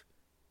they've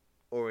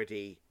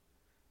already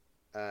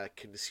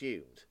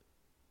consumed.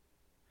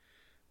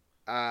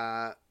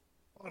 What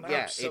an yeah,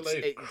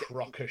 absolute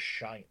crock of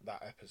shite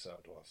that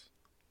episode was.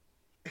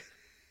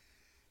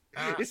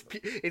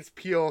 It's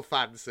pure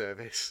fan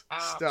service,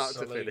 start to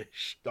Absolute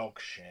finish. Dog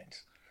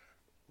shit.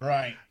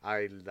 Right.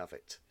 I love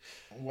it.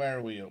 Where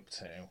are we up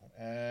to?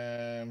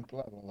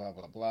 Blah, blah, blah,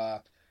 blah,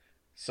 blah.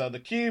 So the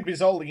cube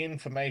is all the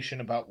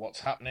information about what's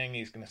happening.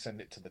 He's going to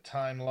send it to the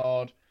Time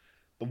Lord.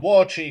 The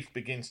War Chief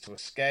begins to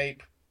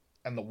escape,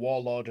 and the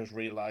Warlord has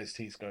realised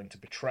he's going to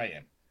betray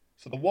him.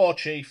 So the War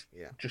Chief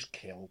just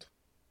killed.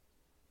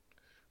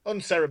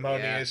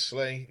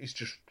 Unceremoniously, he's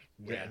just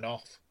written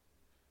off.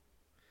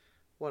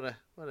 What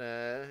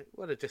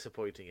a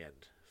disappointing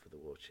end for the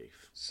War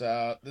Chief.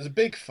 So there's a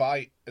big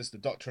fight as the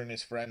Doctor and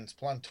his friends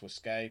plan to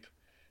escape.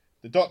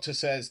 The Doctor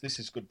says this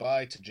is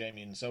goodbye to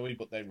Jamie and Zoe,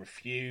 but they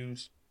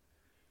refuse.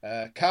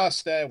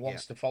 Carstairs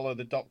wants to follow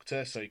the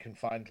Doctor so he can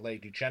find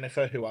Lady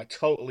Jennifer, who I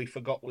totally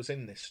forgot was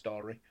in this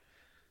story.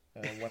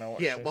 When I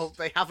watched this. Well,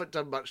 they haven't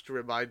done much to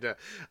remind us.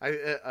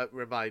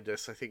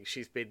 I think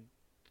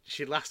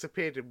she last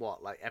appeared in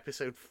what, like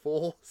episode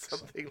 4,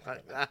 something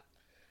like that.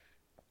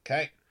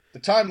 Okay. The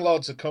Time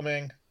Lords are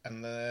coming,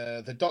 and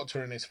the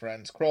Doctor and his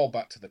friends crawl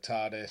back to the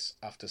TARDIS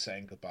after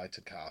saying goodbye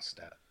to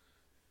Carstairs.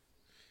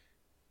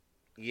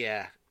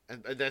 Yeah,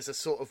 and there's a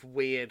sort of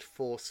weird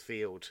force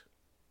field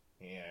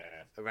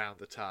around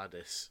the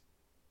TARDIS.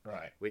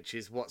 Right. Which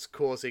is what's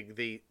causing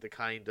the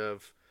kind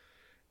of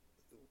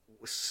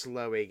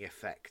slowing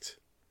effect.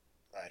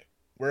 Right.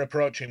 We're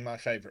approaching my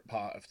favourite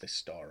part of this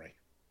story.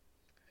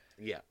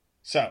 Yeah.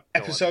 So,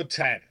 episode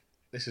 10.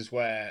 This is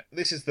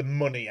the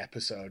money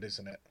episode,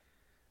 isn't it?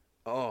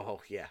 Oh,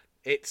 yeah.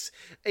 It's,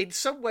 in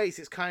some ways,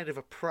 it's kind of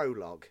a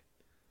prologue.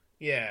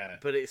 Yeah.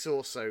 But it's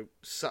also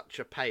such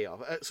a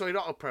payoff. Sorry,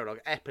 not a prologue,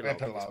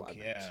 epilogue. Epilogue,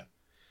 yeah.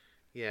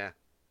 Yeah.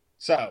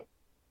 So,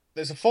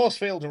 there's a force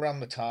field around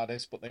the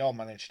TARDIS, but they all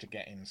manage to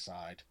get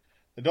inside.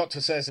 The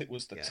Doctor says it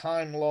was the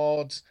Time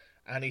Lords,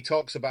 and he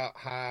talks about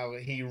how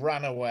he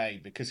ran away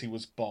because he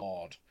was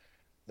bored.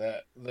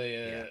 The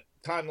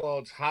Time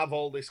Lords have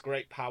all this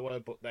great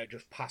power, but they're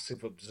just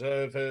passive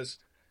observers.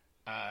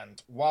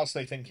 And whilst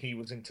they think he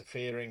was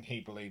interfering, he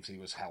believes he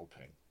was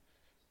helping.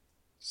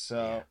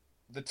 So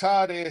the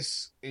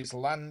TARDIS is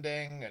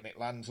landing, and it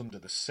lands under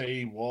the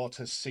sea,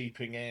 water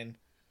seeping in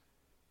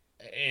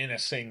a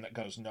scene that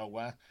goes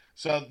nowhere.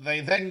 So they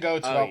then go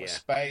to outer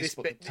space,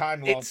 but the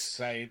Time Lords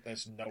say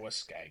there's no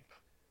escape.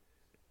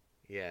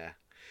 Yeah.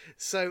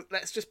 So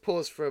let's just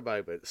pause for a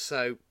moment.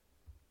 So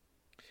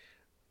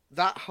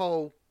that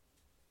whole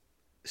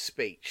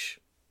speech,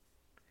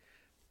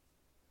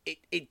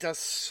 it does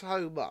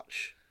so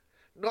much.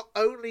 Not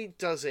only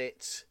does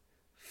it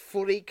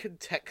fully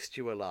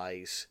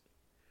contextualize,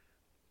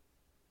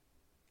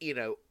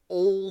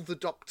 all the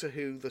Doctor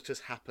Who that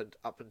has happened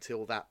up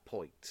until that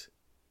point,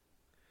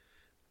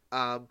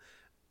 and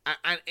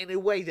in a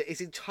way that is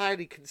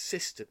entirely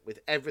consistent with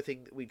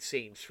everything that we'd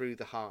seen through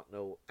the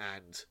Hartnell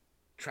and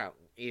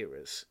Troughton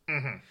eras.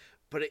 Mm-hmm.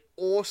 But it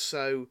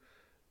also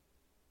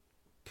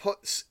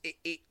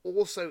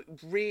also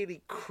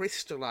really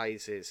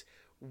crystallizes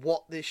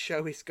what this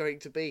show is going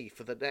to be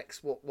for the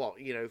next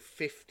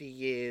 50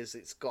 years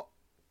it's got,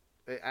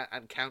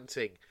 and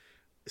counting,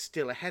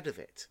 still ahead of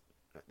it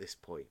at this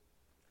point.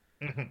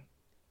 Mm-hmm.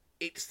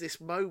 It's this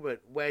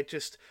moment where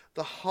just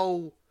the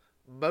whole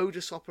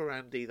modus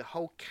operandi, the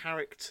whole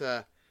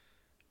character,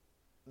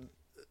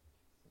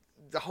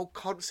 the whole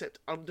concept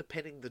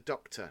underpinning the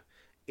Doctor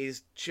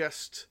is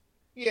just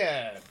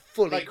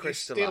fully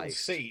crystallized. You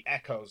still see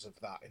echoes of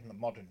that in the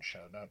modern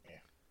show, don't you?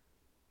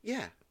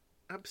 Yeah,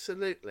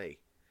 absolutely.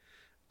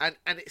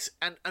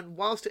 And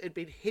whilst it had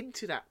been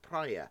hinted at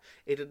prior,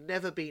 it had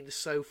never been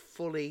so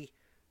fully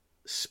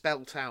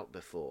spelt out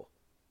before.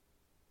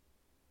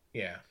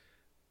 Yeah.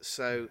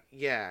 So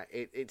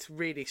it's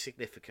really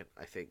significant,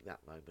 I think, that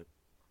moment.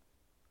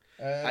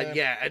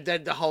 And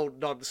then the whole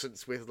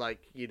nonsense with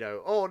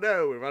oh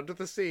no, we're under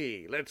the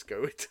sea, let's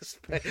go into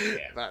space.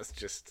 Yeah. That's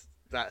just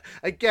that.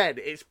 Again,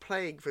 it's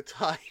playing for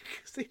time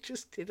because they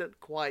just didn't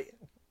quite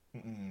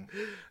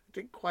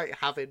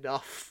have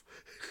enough.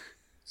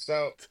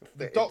 So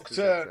the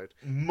Doctor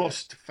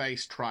must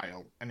face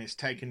trial and is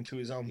taken to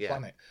his own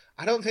planet.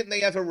 I don't think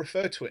they ever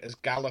refer to it as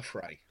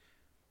Gallifrey.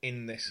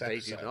 in this They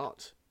episode. do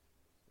not.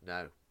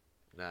 No.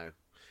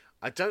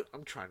 I'm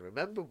trying to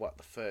remember what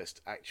the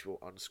first actual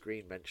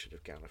on-screen mention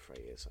of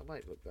Gallifrey is. I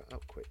might look that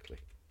up quickly.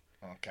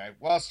 Okay,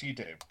 whilst you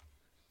do,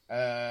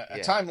 a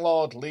Time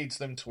Lord leads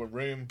them to a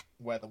room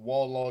where the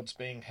Warlord's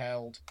being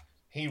held.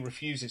 He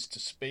refuses to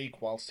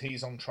speak whilst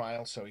he's on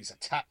trial, so he's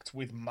attacked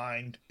with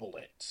mind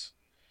bullets.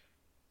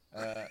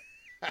 I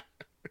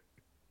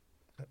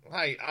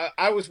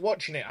was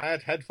watching it. I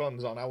had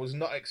headphones on. I was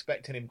not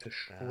expecting him to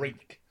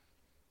shriek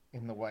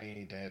in the way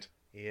he did.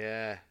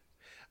 Yeah.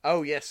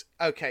 Oh, yes.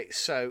 Okay,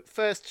 so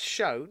first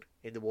shown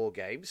in the War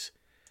Games,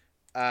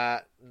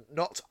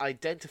 not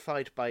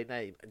identified by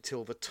name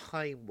until the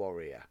Time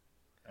Warrior.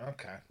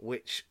 Okay.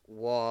 Which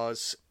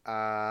was...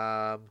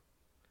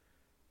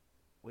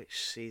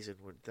 which season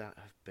would that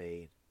have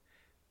been?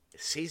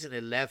 Season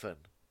 11.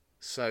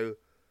 So,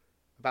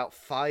 about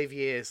 5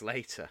 years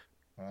later.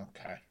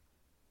 Okay.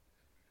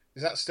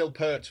 Is that still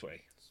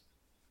Pertwee?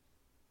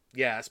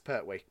 Yeah, it's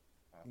Pertwee.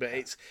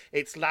 But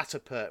it's latter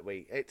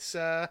Pertwee. It's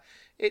Sarah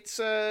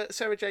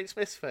Jane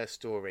Smith's first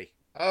story.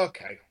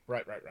 Okay,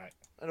 right.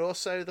 And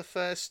also the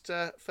first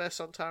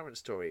Sontaran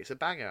story. It's a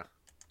banger.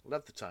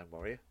 Love the Time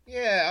Warrior.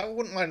 Yeah, I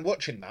wouldn't mind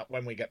watching that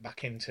when we get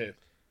back into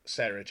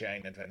Sarah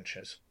Jane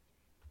Adventures.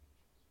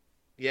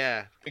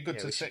 Yeah, It'd be good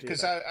to see,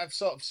 because I've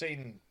sort of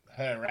seen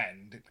her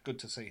end. It's good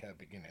to see her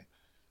beginning.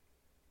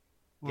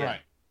 Yeah.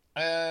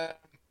 Right.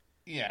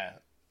 Yeah.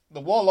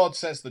 The Warlord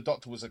says the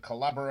Doctor was a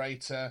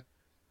collaborator,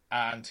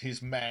 and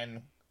his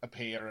men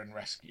appear and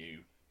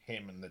rescue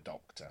him and the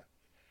Doctor.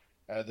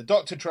 The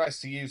Doctor tries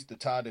to use the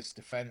TARDIS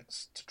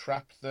defense to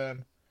trap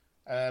them,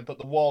 but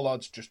the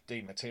Warlord's just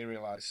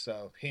dematerialized,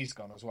 so he's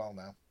gone as well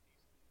now.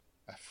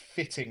 A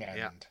fitting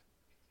end.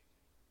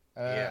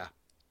 Yeah.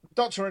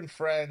 Doctor and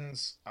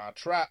friends are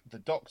trapped. The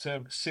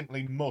Doctor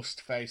simply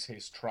must face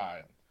his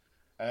trial.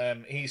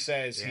 He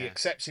says he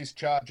accepts his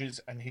charges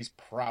and he's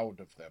proud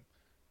of them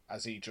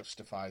as he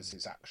justifies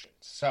his actions.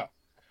 So,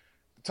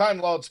 the Time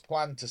Lords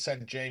plan to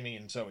send Jamie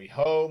and Zoe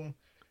home.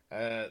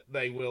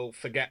 They will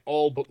forget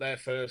all but their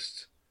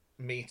first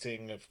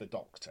meeting of the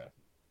Doctor.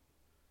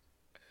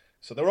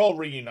 So they're all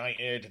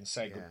reunited and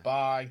say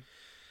goodbye,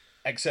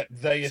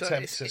 except they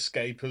attempt to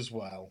escape as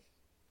well.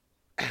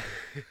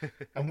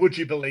 And would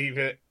you believe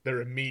it?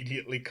 They're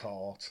immediately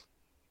caught.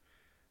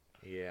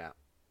 Yeah.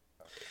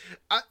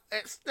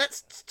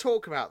 Let's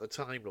talk about the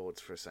Time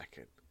Lords for a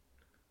second,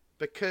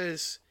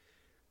 because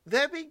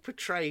they're being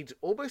portrayed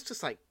almost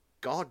as like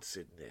gods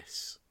in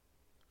this.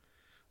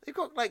 They've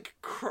got like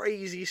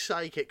crazy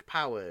psychic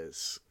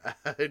powers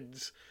and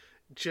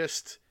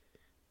just,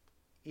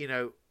 you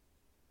know,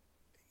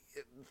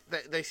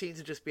 they seem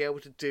to just be able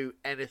to do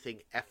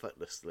anything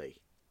effortlessly.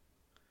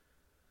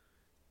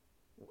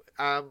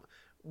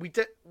 We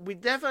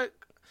never.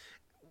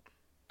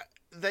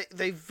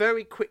 They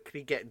very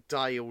quickly get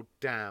dialed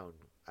down,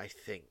 I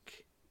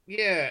think.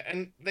 Yeah,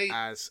 and they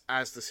as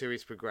the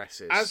series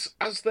progresses,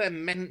 as they're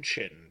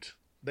mentioned,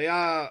 they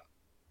are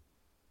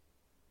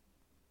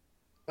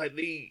like,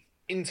 the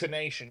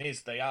intonation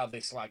is they are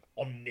this like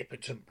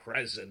omnipotent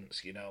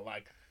presence, you know,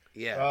 like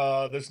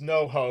there's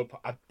no hope.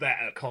 I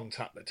better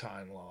contact the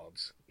Time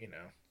Lords, you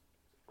know.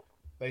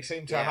 They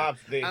seem to have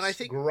this and I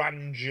think,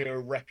 grandeur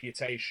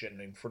reputation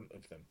in front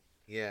of them.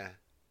 Yeah.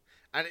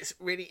 And it's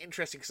really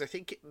interesting because I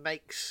think it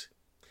makes,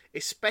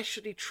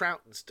 especially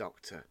Troughton's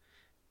Doctor,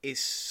 is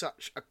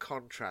such a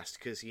contrast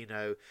because, you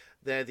know,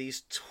 they're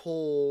these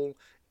tall,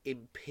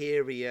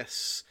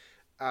 imperious,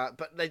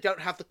 but they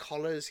don't have the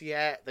collars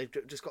yet. They've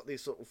just got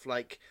these sort of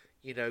like,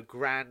 you know,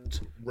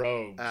 grand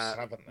robes,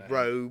 haven't they?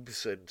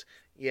 Robes and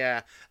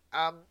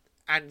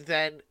and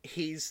then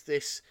he's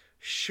this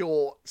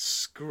short,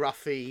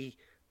 scruffy,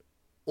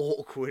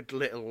 awkward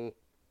little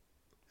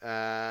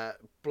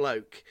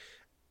bloke.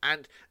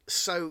 And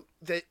so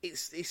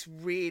it's this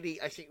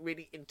really, I think,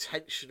 really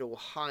intentional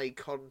high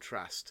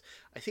contrast.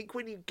 I think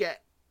when you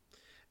get,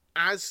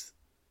 as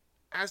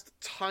the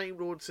Time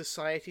Lord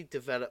Society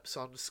develops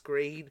on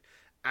screen,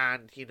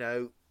 and, you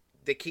know,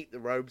 they keep the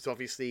robes,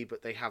 obviously,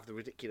 but they have the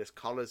ridiculous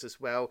collars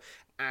as well,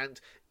 and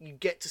you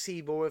get to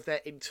see more of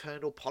their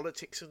internal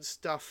politics and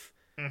stuff,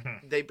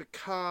 they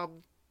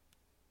become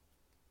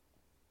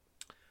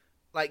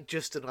like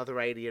just another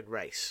alien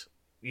race.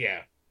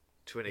 Yeah.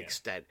 To an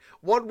extent.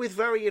 One with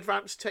very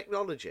advanced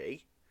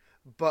technology,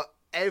 but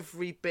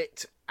every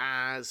bit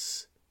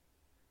as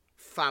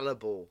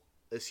fallible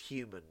as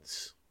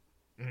humans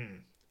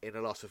in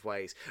a lot of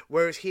ways.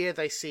 Whereas here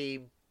they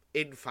seem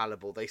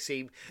infallible. They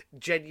seem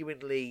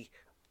genuinely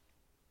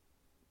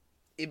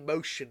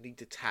emotionally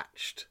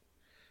detached.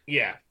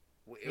 Yeah.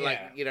 Like,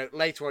 you know,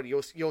 later on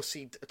you'll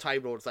see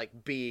Time Lords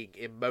like being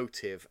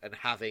emotive and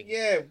having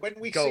when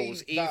we goals,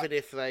 see even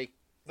if they...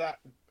 That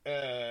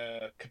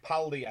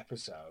Capaldi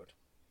episode.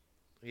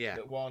 Yeah.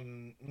 The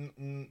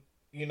one,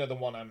 you know the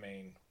one I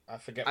mean. I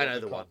forget. I know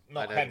the one.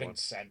 Not Heaven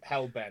Sent.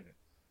 Hellbent.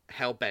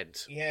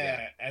 Hellbent.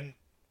 Yeah, and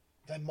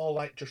they're more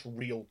like just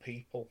real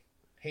people.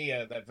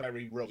 Here, they're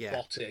very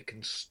robotic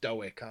and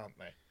stoic, aren't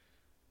they?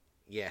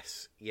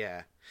 Yes,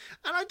 yeah.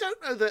 And I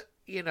don't know that,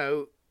 you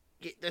know,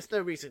 there's no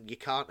reason you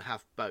can't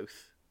have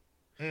both.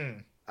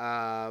 Mm.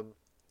 I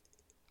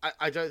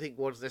don't think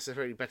one's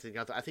necessarily better than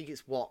the other. I think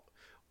it's what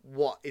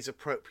is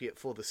appropriate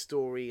for the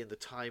story and the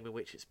time in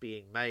which it's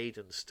being made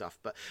and stuff.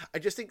 But I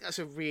just think that's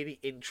a really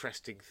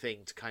interesting thing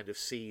to kind of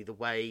see the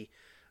way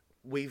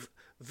we've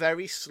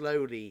very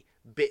slowly,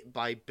 bit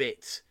by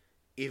bit,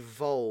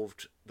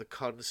 evolved the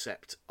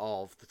concept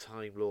of the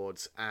Time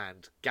Lords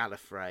and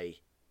Gallifrey.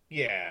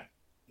 Yeah.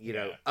 You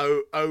know,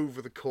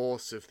 over the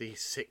course of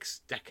these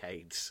 6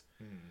 decades.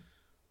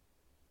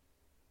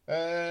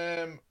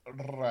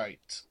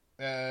 Right.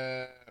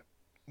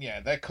 Yeah,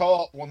 they're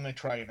caught when they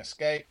try and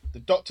escape. The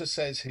Doctor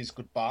says his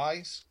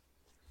goodbyes.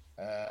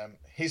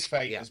 His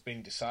fate has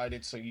been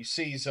decided, so you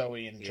see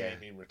Zoe and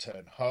Jamie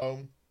return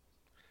home.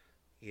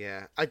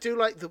 Yeah, I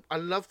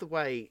love the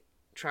way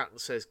Troughton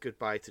says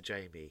goodbye to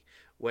Jamie,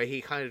 where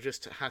he kind of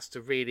just has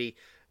to really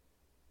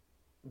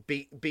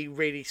be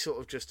really sort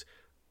of just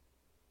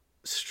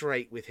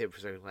straight with him for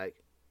something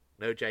like,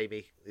 no,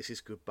 Jamie, this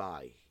is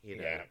goodbye, you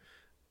know. Yeah.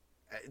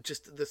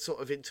 Just the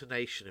sort of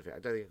intonation of it. I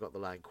don't think I got the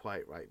line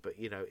quite right, but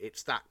you know,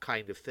 it's that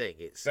kind of thing.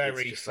 It's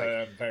very just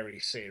firm, very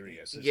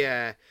serious.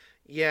 Yeah,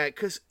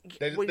 because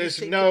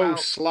there's no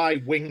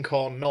sly wink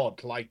or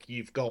nod like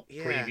you've got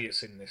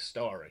previous in this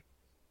story.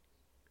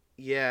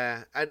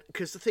 Yeah, and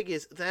because the thing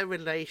is, their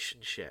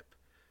relationship.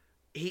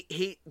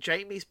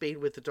 Jamie's been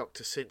with the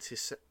Doctor since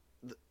his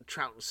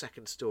Troughton's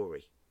second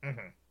story.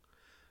 Mm-hmm.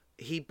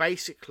 He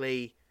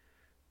basically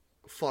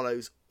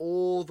follows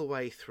all the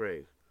way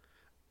through.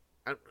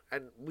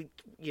 And we,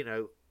 you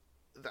know,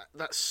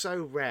 that's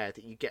so rare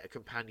that you get a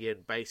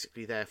companion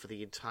basically there for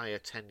the entire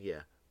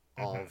tenure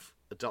of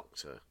the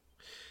Doctor.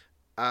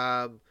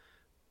 And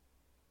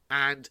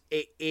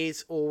it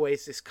is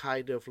always this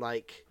kind of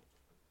like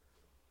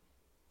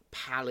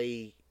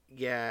pally,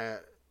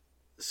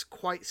 it's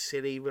quite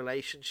silly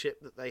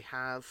relationship that they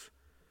have,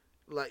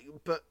 like,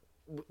 but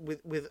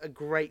with a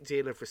great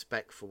deal of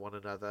respect for one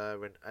another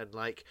and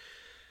like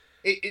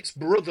it's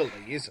brotherly,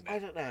 isn't it? I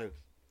don't know.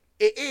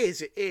 It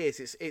is.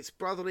 It's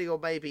brotherly, or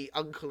maybe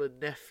uncle and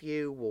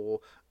nephew, or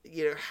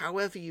you know,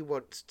 however you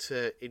want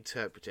to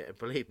interpret it. And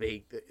believe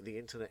me, the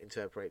internet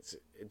interprets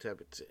it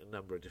a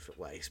number of different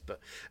ways.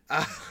 But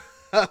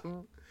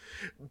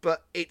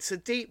it's a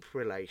deep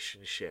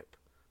relationship,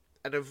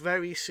 and a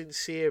very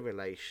sincere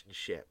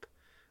relationship,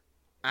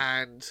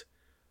 and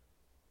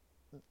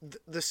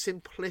the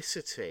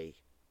simplicity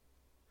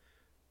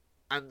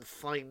and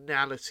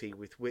finality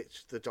with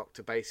which the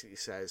Doctor basically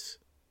says,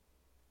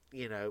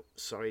 you know,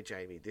 sorry,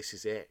 Jamie, this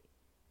is it.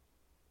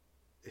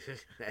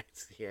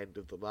 That's the end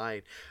of the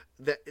line.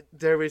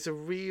 There is a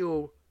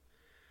real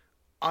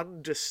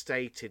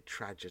understated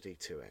tragedy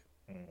to it.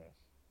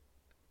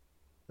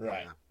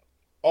 Right. Yeah.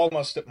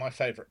 Almost at my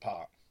favourite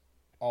part.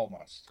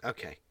 Almost.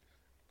 Okay.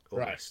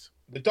 Almost. Right.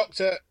 The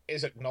Doctor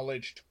is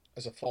acknowledged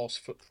as a force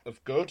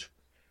of good.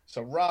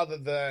 So rather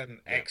than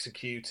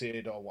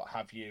executed or what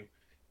have you,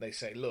 they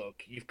say,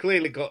 look, you've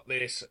clearly got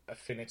this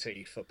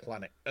affinity for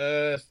planet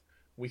Earth.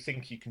 We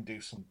think you can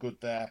do some good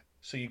there,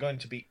 so you're going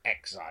to be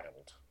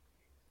exiled.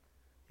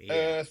 Yeah.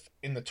 Earth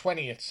in the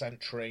 20th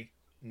century,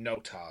 no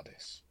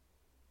TARDIS.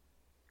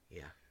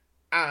 Yeah.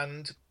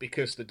 And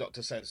because the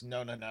Doctor says,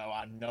 no,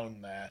 I'm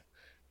known there,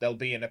 there'll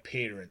be an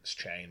appearance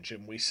change.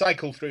 And we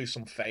cycle through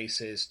some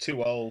faces,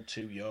 too old,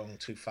 too young,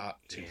 too fat,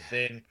 too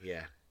thin.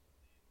 Yeah.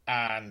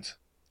 And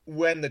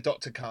when the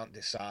Doctor can't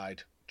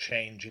decide,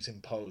 change is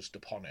imposed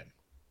upon him.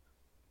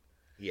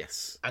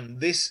 Yes. And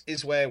this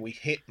is where we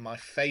hit my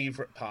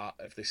favourite part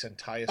of this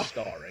entire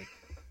story.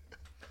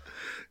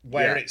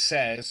 Where it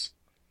says,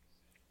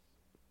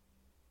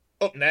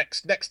 up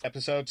next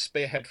episode,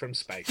 Spearhead from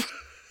Space.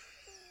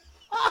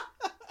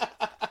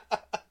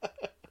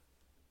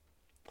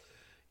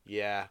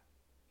 Yeah.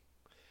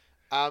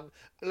 I'm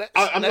not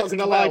going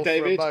to lie,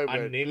 David.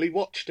 I nearly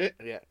watched it.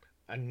 Yeah.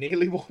 I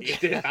nearly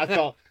watched it. I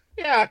thought,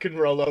 I can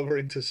roll over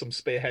into some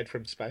Spearhead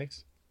from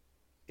Space.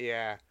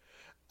 Yeah.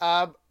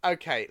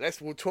 Okay,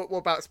 we'll talk more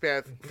about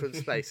Spearhead from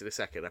Space in a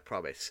second, I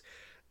promise.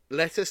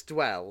 Let us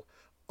dwell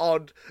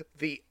on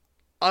the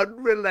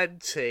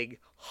unrelenting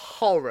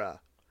horror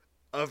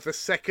of the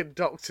Second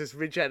Doctor's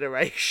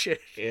regeneration.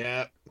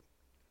 Yeah.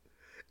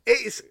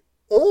 It's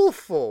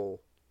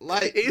awful.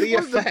 Like, it is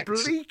one of the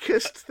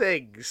bleakest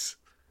things.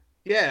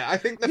 Yeah, I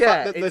think the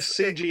fact that the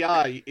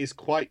CGI is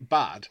quite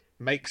bad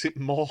makes it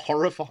more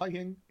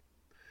horrifying.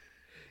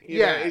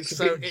 You know, it's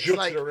a bit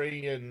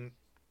juddery and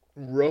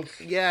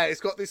rough. Yeah,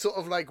 it's got these sort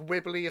of like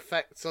wibbly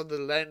effects on the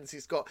lens.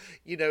 It's got,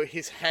 you know,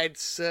 his head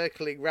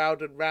circling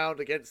round and round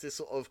against this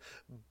sort of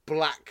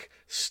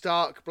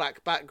stark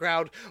black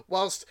background,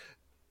 whilst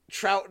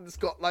Troughton's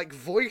got like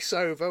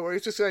voiceover where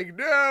he's just saying,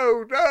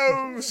 no,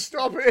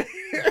 stop it.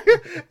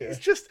 It's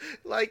just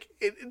like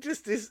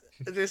just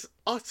this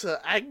utter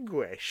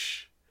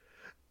anguish.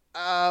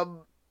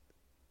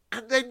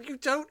 And then you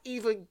don't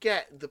even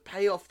get the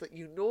payoff that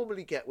you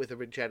normally get with a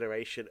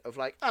regeneration of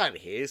like, and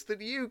here's the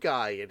new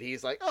guy, and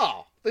he's like,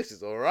 oh, this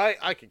is all right,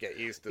 I can get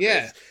used to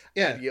this.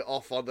 Yeah. And you're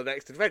off on the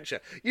next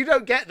adventure. You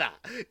don't get that.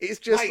 It's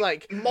just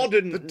like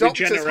modern the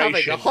Doctor's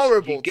having a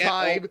horrible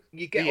time.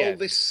 You get all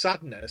this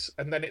sadness,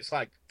 and then it's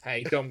like,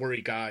 hey, don't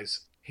worry,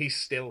 guys, he's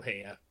still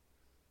here.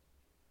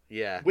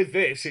 Yeah. With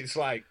this, it's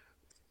like,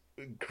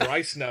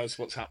 Christ knows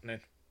what's happening.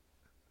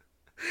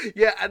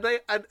 Yeah, and they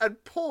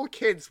and poor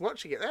kids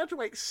watching it, they had to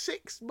wait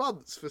 6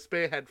 months for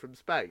Spearhead from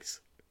Space.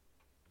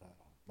 Oh,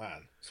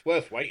 man, it's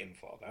worth waiting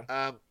for,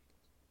 then.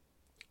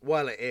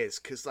 Well, it is,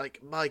 because,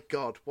 like, my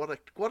God, what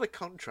a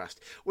contrast.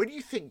 When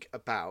you think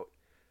about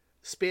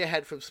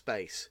Spearhead from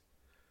Space,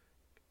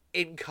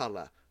 in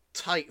colour,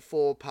 tight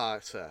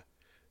 4-parter,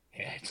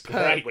 yeah, it's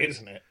great, Pertwee,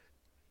 isn't it?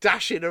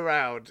 dashing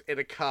around in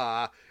a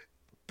car,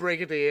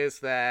 Brigadier's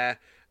there,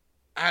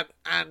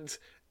 and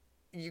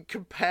you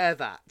compare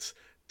that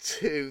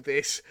to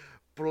this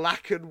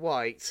black and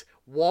white,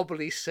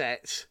 wobbly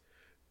set,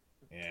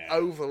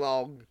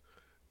 overlong.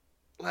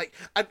 Like,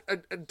 and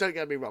don't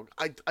get me wrong,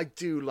 I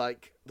do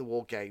like the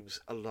War Games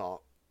a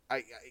lot.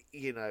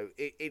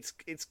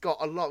 It's got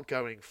a lot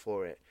going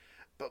for it,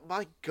 but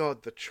my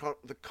God,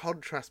 the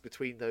contrast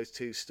between those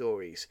two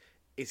stories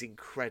is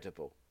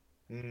incredible.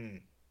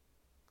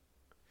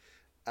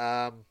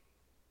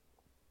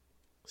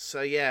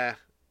 So yeah,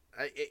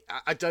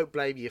 I don't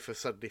blame you for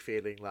suddenly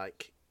feeling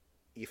like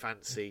you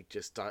fancy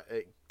just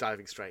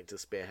diving straight into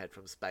Spearhead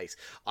from Space.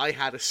 I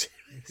had a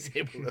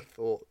similar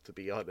thought, to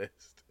be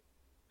honest.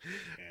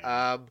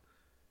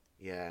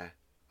 Yeah,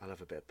 I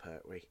love a bit of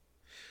Pertwee.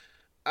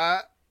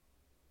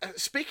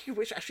 Speaking of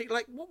which, actually,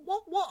 like,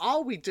 what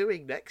are we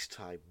doing next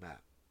time, Matt?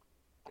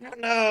 I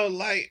don't know.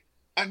 Like,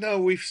 I know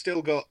we've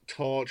still got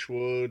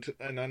Torchwood,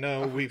 and I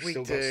know we've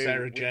still got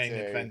Sarah Jane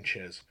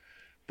Adventures,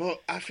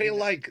 but I feel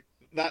like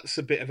that's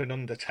a bit of an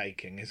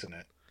undertaking, isn't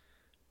it?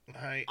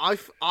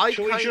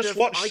 Shall we just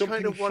watch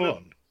something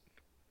fun?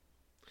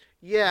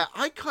 Yeah,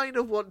 I kind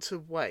of want to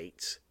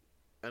wait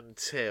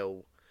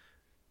until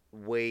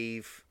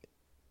we've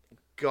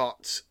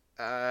got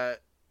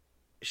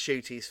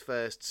Shooty's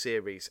first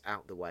series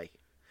out the way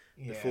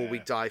before we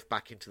dive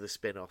back into the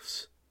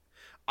spin-offs.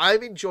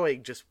 I'm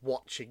enjoying just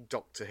watching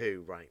Doctor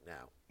Who right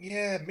now.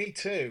 Yeah, me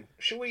too.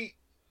 Shall we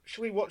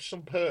watch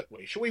some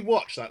Pertwee? Shall we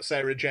watch that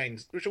Sarah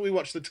Jane's? Shall we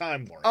watch the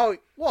Time Warrior? Oh,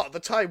 what? The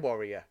Time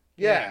Warrior?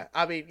 Yeah.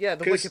 I mean, the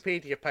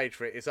Wikipedia page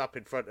for it is up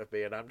in front of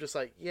me, and I'm just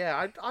like,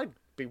 yeah, I'd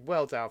be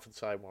well down for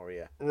Time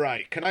Warrior.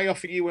 Right. Can I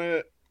offer you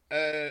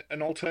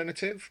an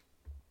alternative?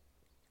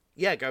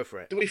 Yeah, go for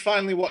it. Do we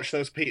finally watch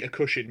those Peter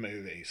Cushing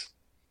movies?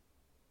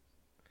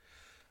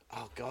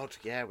 Oh, God,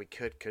 yeah, we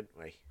could, couldn't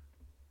we?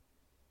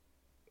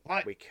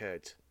 Like, we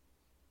could.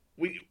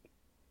 We've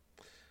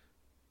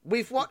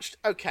watched...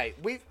 Okay,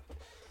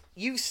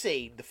 you've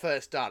seen the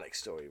first Dalek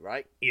story,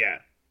 right? Yeah.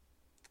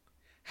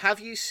 Have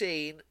you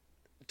seen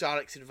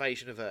Dalek's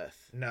Invasion of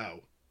Earth?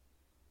 No.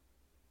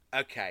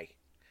 Okay.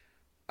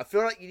 I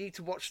feel like you need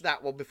to watch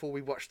that one before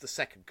we watch the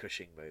second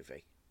Cushing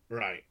movie.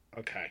 Right.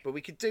 Okay. But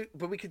we could do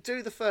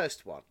the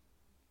first one.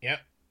 Yeah.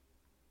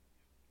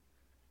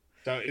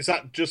 So is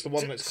that just the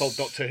one that's called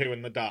Doctor Who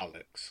and the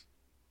Daleks?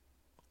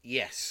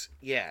 Yes.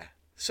 Yeah.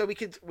 So we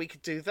could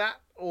do that,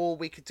 or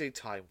we could do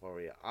Time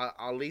Warrior.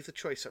 I'll leave the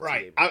choice up to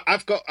you. Right.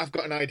 I've got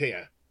an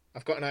idea.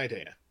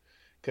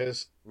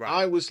 Because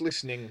I was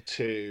listening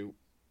to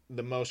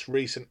the most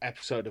recent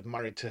episode of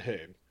Married to Who,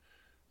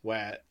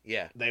 where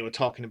they were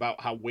talking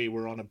about how we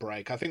were on a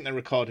break. I think they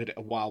recorded it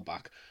a while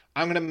back.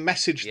 I'm going to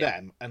message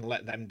them and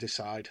let them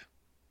decide.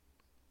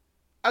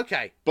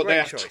 Okay, but they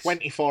have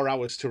 24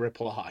 hours to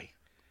reply.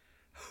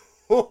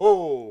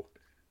 Oh,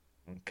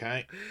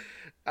 okay.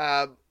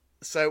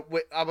 So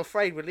I'm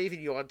afraid we're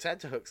leaving you on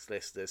tenterhooks,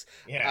 listeners.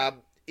 Yeah.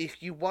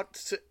 If you want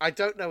to, I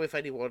don't know if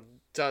anyone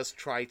does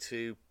try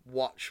to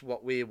watch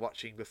what we're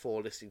watching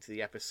before listening to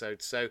the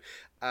episode. So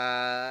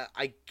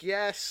I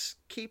guess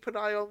keep an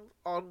eye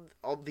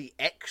on the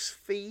X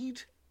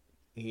feed.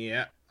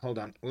 Yeah. Hold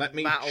on. Let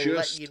me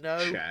just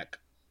check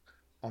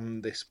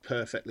on this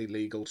perfectly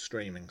legal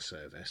streaming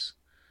service.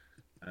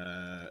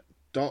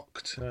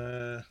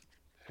 Doctor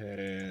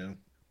Who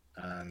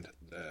and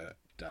the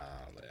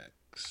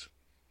Daleks.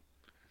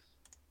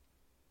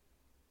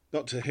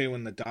 Doctor Who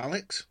and the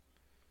Daleks.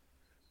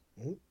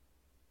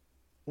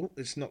 Oh,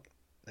 it's not.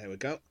 There we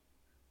go.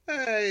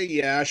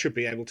 Yeah, I should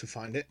be able to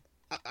find it.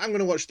 I'm going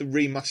to watch the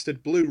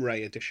remastered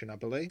Blu-ray edition, I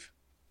believe.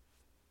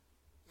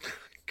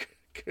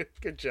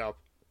 Good job.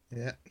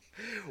 Yeah.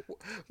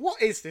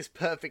 What is this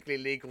perfectly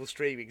legal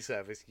streaming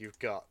service you've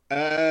got?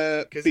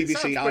 BBC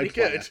iPlayer. Pretty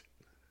good.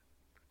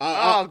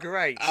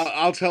 Great.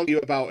 I'll tell you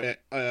about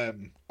it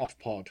off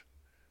pod.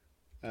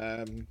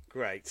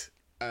 Great.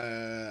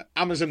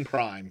 Amazon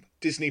Prime,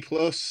 Disney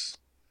Plus.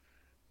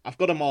 I've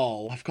got them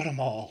all. You've got them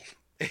all.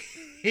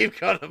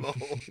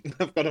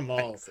 I've got them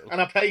all. Excellent.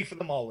 And I pay for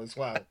them all as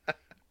well.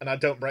 And I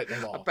don't break the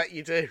law. I bet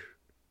you do.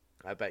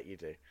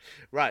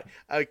 Right.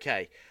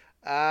 Okay.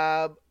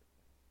 All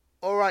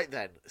right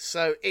then.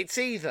 So it's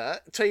either,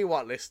 tell you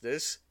what,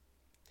 listeners,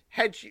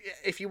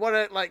 if you want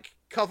to like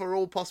cover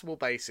all possible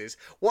bases,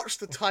 watch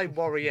the Time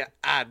Warrior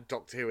and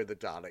Doctor Who and the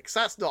Daleks.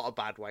 That's not a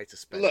bad way to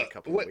spend a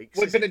couple of weeks.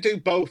 We're going to do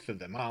both of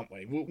them, aren't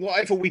we?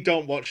 Whatever we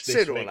don't watch this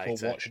Sooner or week, we'll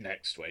later. watch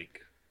next week.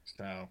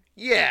 So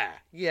Yeah,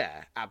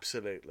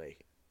 absolutely.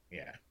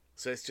 yeah.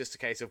 So it's just a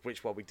case of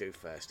which one we do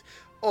first.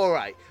 All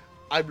right.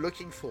 I'm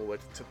looking forward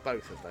to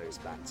both of those,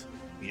 Matt.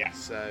 Yeah.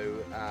 So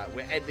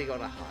we're ending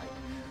on a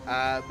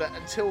high. But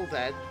until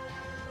then,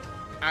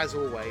 as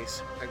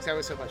always, thanks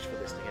ever so much for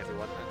listening,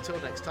 everyone. Until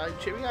next time,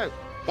 cheerio.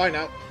 Bye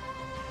now.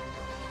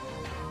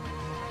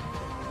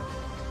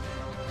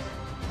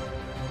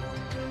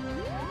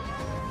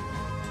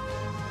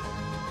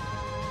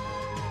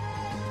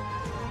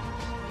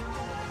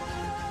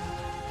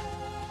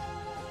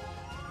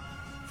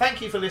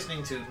 Thank you for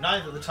listening to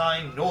Neither the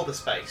Time Nor the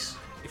Space.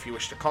 If you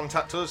wish to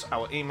contact us,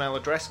 our email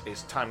address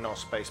is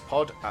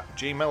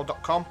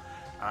timenorSpacePod@gmail.com,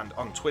 and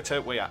on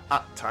Twitter we are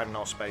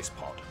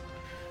 @timenorSpacePod.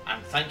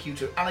 And thank you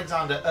to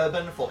Alexander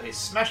Urban for his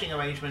smashing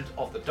arrangement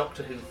of the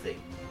Doctor Who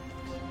theme.